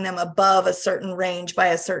getting them above a certain range by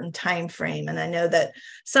a certain time frame. And I know that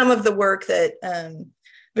some of the work that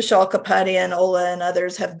Vishal Kapadia and Ola and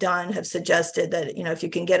others have done have suggested that, you know, if you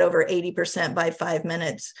can get over 80% by 5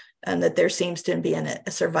 minutes, that there seems to be a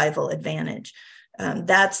survival advantage.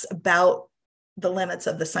 That's about the limits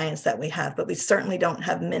of the science that we have, but we certainly don't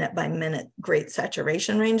have minute-by-minute great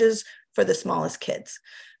saturation ranges for the smallest kids.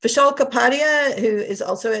 Vishal Kapadia, who is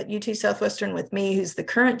also at UT Southwestern with me, who's the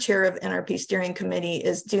current chair of NRP steering committee,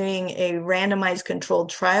 is doing a randomized controlled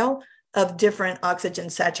trial of different oxygen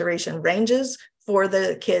saturation ranges for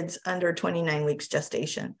the kids under 29 weeks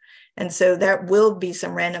gestation. And so there will be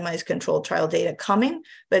some randomized controlled trial data coming,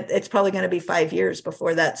 but it's probably going to be 5 years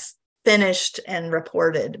before that's finished and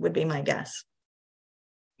reported, would be my guess.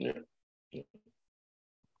 Yeah.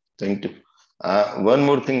 Thank you. One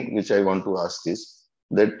more thing which I want to ask is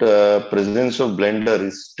that presence of blender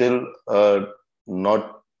is still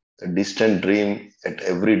not a distant dream at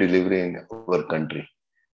every delivery in our country.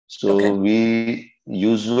 So we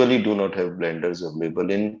usually do not have blenders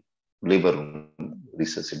available in labor room,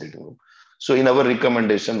 resuscitating room. So in our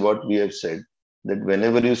recommendation, what we have said, that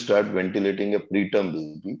whenever you start ventilating a preterm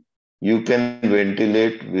baby, you can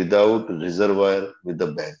ventilate without reservoir with the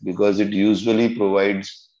bag, because it usually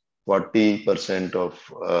provides 40% of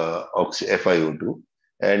FiO2,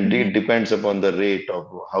 and it depends upon the rate of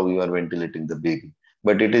how you are ventilating the baby.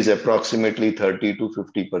 But it is approximately 30 to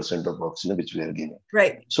 50% of oxygen which we are giving.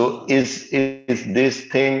 Right. So is this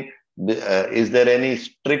thing, is there any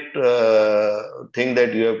strict thing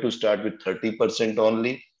that you have to start with 30%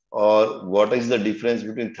 only? Or what is the difference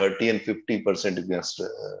between 30 and 50% if you are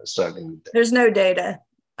starting with that? There's no data.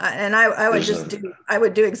 And I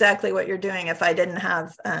would do exactly what you're doing if I didn't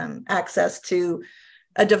have access to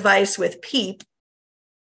a device with PEEP.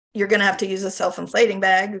 You're going to have to use a self-inflating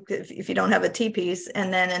bag if you don't have a T-piece.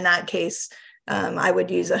 And then in that case, I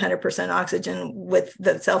would use 100% oxygen with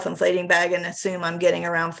the self-inflating bag and assume I'm getting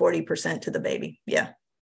around 40% to the baby. Yeah.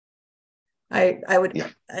 I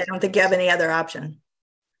don't think you have any other option.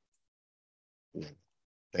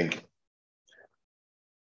 Thank you.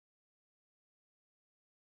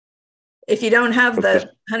 If you don't have the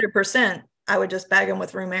 100%, I would just bag them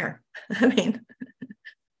with room air. I mean,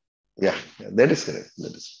 yeah, that is correct.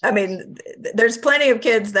 That is. I mean, there's plenty of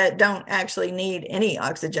kids that don't actually need any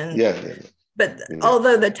oxygen. Yeah. But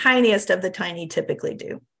although the tiniest of the tiny typically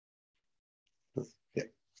do. Yeah.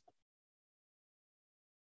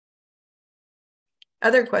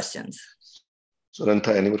 Other questions?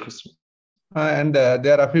 Surantha, any more questions? And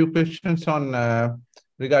there are a few questions on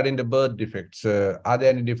regarding the birth defects. Are there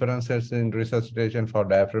any differences in resuscitation for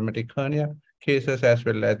diaphragmatic hernia cases as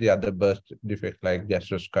well as the other birth defects like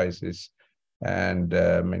gastroschisis and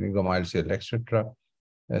meningomyelocele, etc.?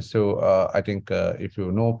 So I think if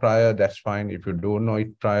you know prior, that's fine. If you don't know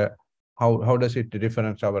it prior, how does it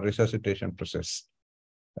differentiate our resuscitation process?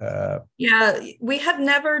 Yeah, we have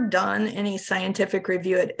never done any scientific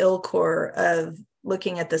review at ILCOR of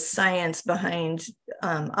looking at the science behind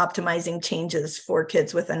optimizing changes for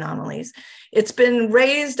kids with anomalies. It's been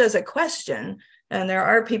raised as a question, and there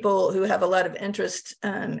are people who have a lot of interest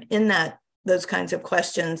in those kinds of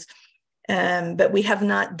questions, but we have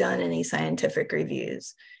not done any scientific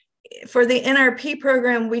reviews. For the NRP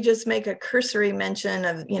program, we just make a cursory mention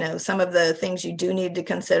of, some of the things you do need to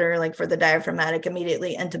consider, like for the diaphragmatic,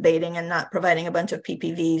 immediately intubating and not providing a bunch of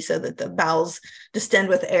PPV so that the bowels distend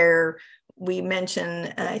with air. We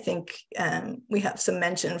mention, I think we have some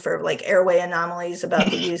mention for like airway anomalies about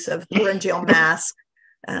the use of laryngeal mask,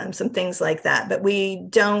 some things like that. But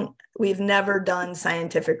we've never done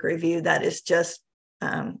scientific review. That is just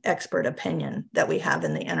expert opinion that we have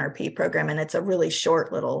in the NRP program. And it's a really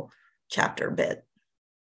short little chapter bit.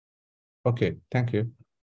 Okay, thank you.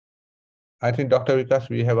 I think, Dr. Wyckoff,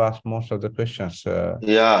 we have asked most of the questions.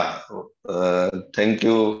 Thank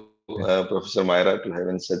you, Professor Myra, to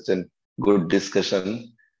having such a good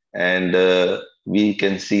discussion. And we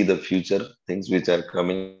can see the future things which are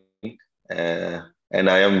coming. And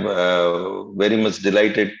I am very much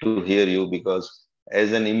delighted to hear you, because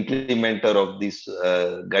as an implementer of these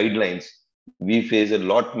guidelines, we face a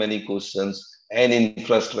lot many questions and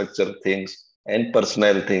infrastructure things and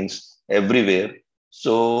personnel things everywhere.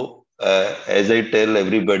 So as I tell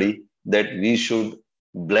everybody that we should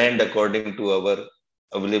blend according to our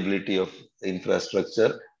availability of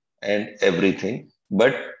infrastructure and everything.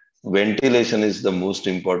 But ventilation is the most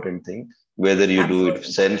important thing, whether you do it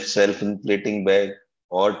self-inflating bag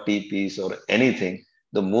or T-piece or anything.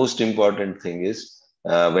 The most important thing is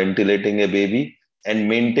ventilating a baby and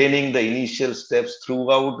maintaining the initial steps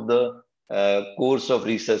throughout the course of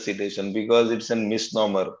resuscitation, because it's a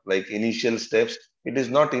misnomer. Like initial steps, it is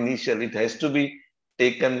not initial. It has to be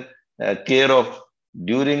taken care of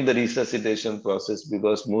during the resuscitation process,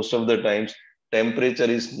 because most of the times temperature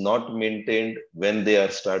is not maintained when they are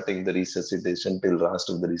starting the resuscitation till last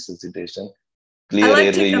of the resuscitation. I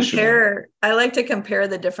like to compare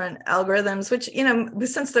the different algorithms, which,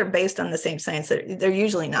 since they're based on the same science, they're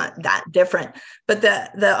usually not that different. But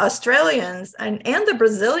the Australians and the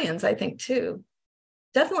Brazilians, I think too,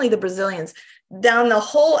 definitely the Brazilians, down the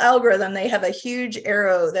whole algorithm, they have a huge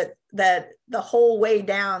arrow that the whole way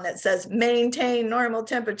down that says maintain normal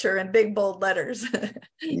temperature in big bold letters.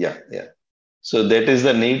 Yeah. So that is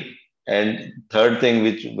the need. And third thing,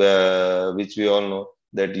 which we all know,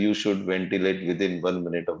 that you should ventilate within 1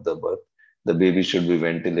 minute of the birth. The baby should be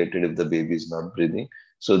ventilated if the baby is not breathing.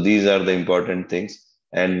 So these are the important things.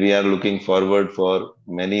 And we are looking forward for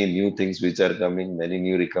many new things which are coming, many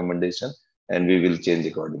new recommendations, and we will change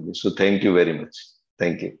accordingly. So thank you very much.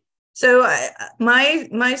 Thank you. So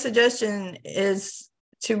my suggestion is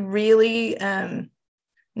to really,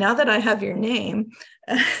 now that I have your name,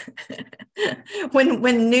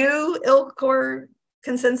 when new ILCOR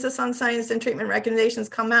consensus on science and treatment recommendations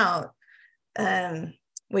come out,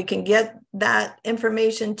 we can get that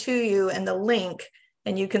information to you and the link,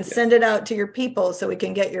 and you can send it out to your people so we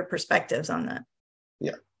can get your perspectives on that.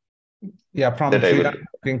 Yeah, from Sri Lanka,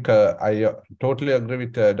 I think I totally agree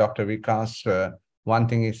with Dr. Vikas. One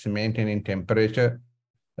thing is maintaining temperature.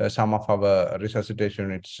 Some of our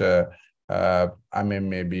resuscitation, it's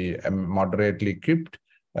maybe moderately equipped,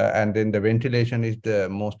 and then the ventilation is the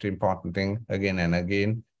most important thing again and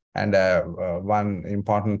again. And one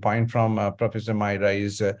important point from Professor Myra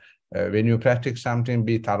is when you practice something,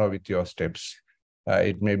 be thorough with your steps.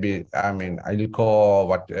 It may be,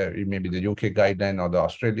 ILCOR, it may be the UK guideline or the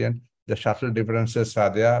Australian. The subtle differences are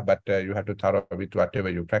there, but you have to thorough with whatever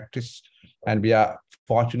you practice. And we are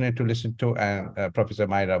fortunate to listen to Professor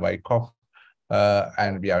Myra Wyckoff,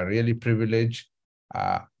 and we are really privileged.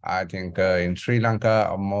 I think in Sri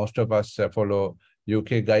Lanka, most of us follow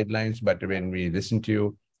UK guidelines, but when we listen to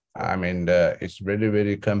you, it's very,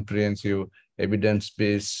 very comprehensive,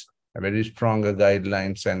 evidence-based, very strong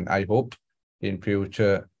guidelines. And I hope in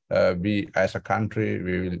future, we as a country,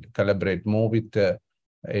 we will collaborate more with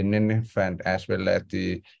FNNF, and as well as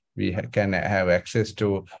we can have access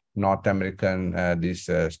to North American these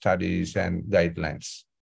studies and guidelines.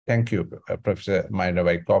 Thank you, Professor Myra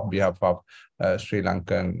Wyckoff, on behalf of Sri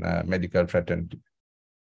Lankan medical fraternity.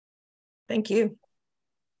 Thank you.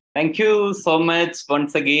 Thank you so much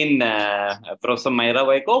once again, Professor Myra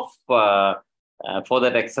Wyckoff, for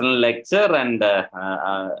that excellent lecture, and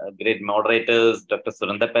great moderators, Dr.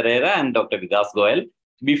 Surendra Pereira and Dr. Vikas Goel.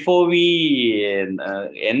 Before we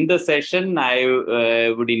end the session, I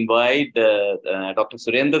would invite Dr.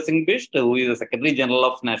 Surendra Singh Bisht, who is the Secretary General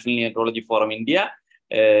of National Neonatology Forum India,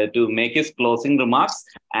 to make his closing remarks.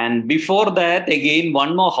 And before that, again,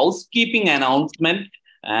 one more housekeeping announcement.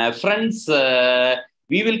 Friends,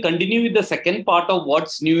 we will continue with the second part of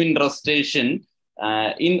What's New in Resuscitation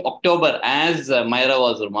in October, as Myra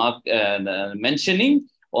was mentioning,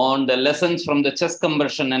 on the lessons from the chest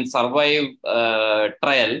compression and survive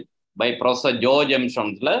trial by Professor Georg M.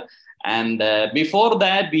 Schmolzer. And before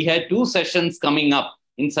that, we had 2 sessions coming up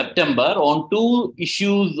in September on 2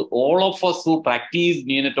 issues all of us who practice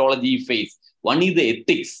neonatology face. One is the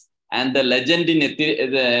ethics, and the legend in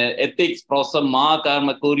ethics, Professor Mark R.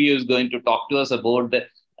 Mercurio, is going to talk to us about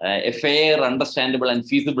a fair, understandable, and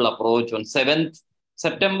feasible approach on 7th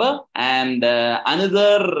September. And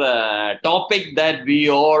another topic that we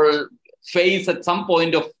all face at some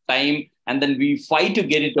point of time, and then we fight to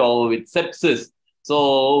get it over with, sepsis.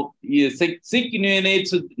 So sick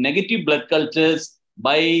neonates with negative blood cultures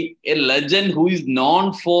by a legend who is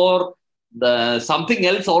known for something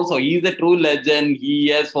else also. He is a true legend. He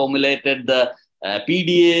has formulated the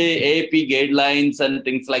PDA, AP guidelines and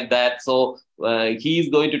things like that. So he is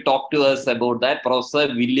going to talk to us about that, Professor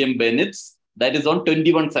William Benitz. That is on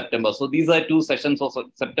 21 September. So these are 2 sessions of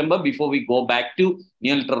September before we go back to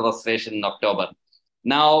Neonatal Resuscitation in October.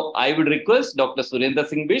 Now, I would request Dr. Surendra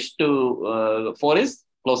Singh Bisht for his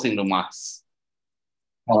closing remarks.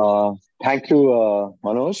 Thank you,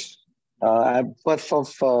 Manoj. First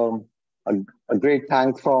off, a great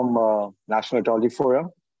thanks from National Neonatology Forum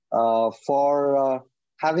for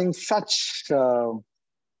having such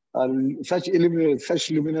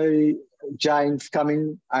luminary giants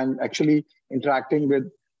coming and actually interacting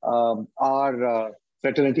with our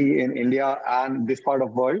fraternity in India and this part of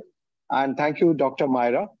the world. And thank you, Dr.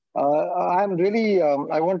 Myra. I'm really,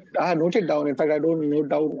 I had noted down, in fact, I don't note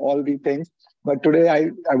down all the things, but today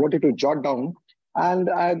I wanted to jot down. And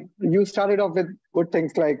you started off with good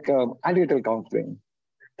things like antenatal counseling.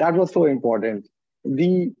 That was so important.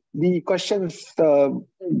 The questions,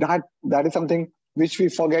 that is something which we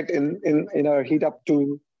forget in our heat up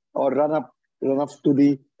to, or run up to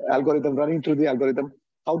the algorithm, running through the algorithm,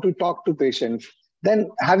 how to talk to patients. Then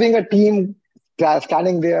having a team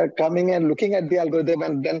standing there, coming and looking at the algorithm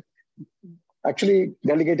and then actually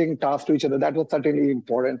delegating tasks to each other, that was certainly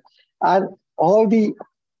important. And all the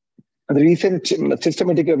recent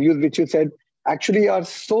systematic reviews, which you said, actually are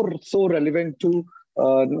so relevant to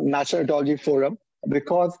National Neonatology Forum,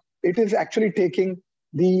 because it is actually taking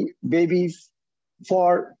the babies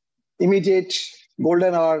for immediate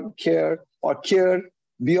golden hour care, or care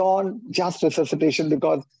beyond just resuscitation,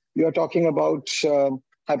 because you're talking about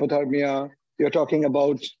hypothermia, you're talking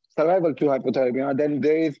about survival to hypothermia. Then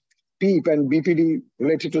there is PEEP and BPD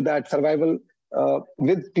related to that, survival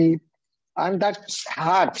with PEEP. And that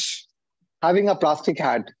hat, having a plastic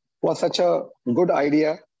hat, was such a good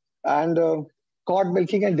idea. And cord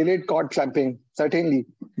milking and delayed cord clamping, certainly,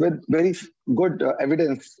 with very good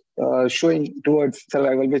evidence showing towards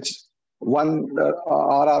survival, which one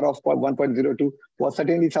RR of 1.02 was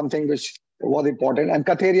certainly something which was important. And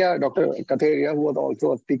Katheria, Dr. Katheria, who was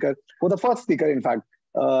also a speaker, who was the first speaker, in fact,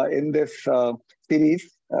 in this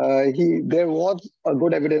series, there was a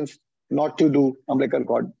good evidence not to do umbilical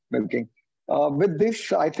cord milking. With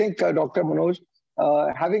this, I think Dr. Manoj,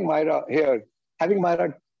 having Myra here, having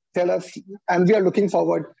Myra tell us, and we are looking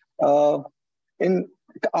forward in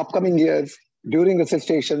upcoming years during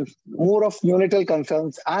resuscitations, more of neonatal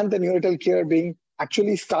concerns and the neonatal care being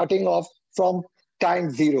actually starting off from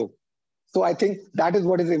time zero. So I think that is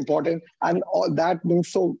what is important, and all that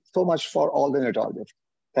means so much for all the neonatologists.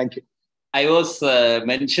 Thank you. I was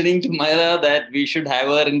mentioning to Myra that we should have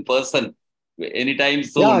her in person anytime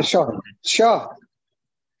soon. Yeah, sure.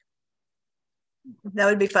 That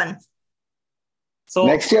would be fun. So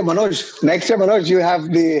next year, Manoj, you have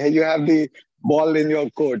the ball in your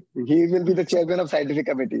court. He will be the chairman of scientific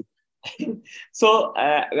committee. So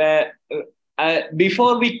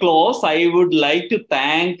before we close, I would like to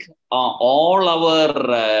thank all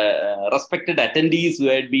our respected attendees who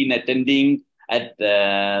had been attending at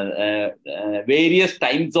various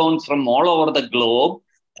time zones from all over the globe,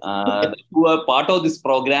 who are part of this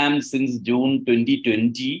program since June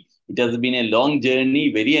 2020. It has been a long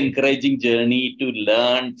journey, very encouraging journey to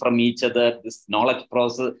learn from each other. This knowledge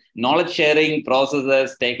sharing process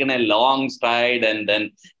has taken a long stride, and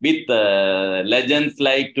then with legends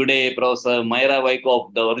like today, Prof Myra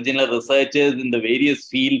Wyckoff, the original researchers in the various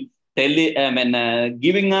fields,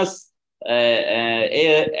 giving us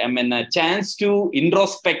a chance to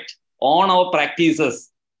introspect on our practices.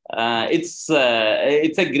 It's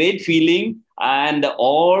a great feeling, and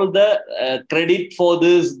all the credit for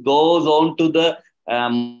this goes on to the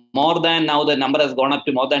more than, now the number has gone up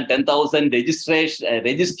to more than 10,000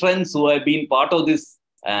 registrants who have been part of this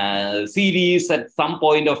series at some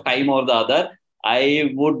point of time or the other.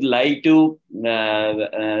 I would like to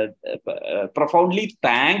profoundly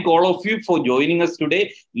thank all of you for joining us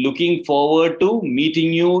today. Looking forward to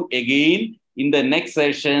meeting you again in the next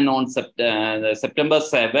session on September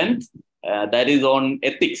 7th. That is on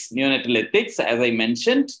ethics, neonatal ethics, as I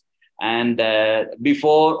mentioned. And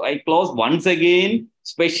before I close, once again,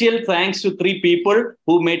 special thanks to 3 people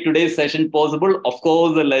who made today's session possible. Of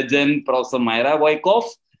course, the legend, Prof Myra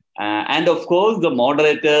Wyckoff, and of course, the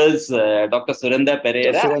moderators, Dr. Surendra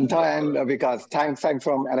Pereira. Surendra and Vikas. Thanks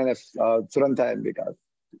from FNNF, Surendra and Vikas.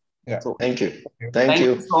 Yeah. So, thank you. Thank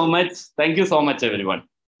you so much. Thank you so much, everyone.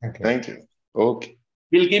 Thank you. Okay.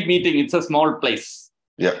 We'll keep meeting. It's a small place.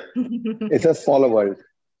 Yeah. It's a smaller world.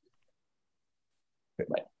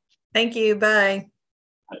 Bye. Thank you. Bye.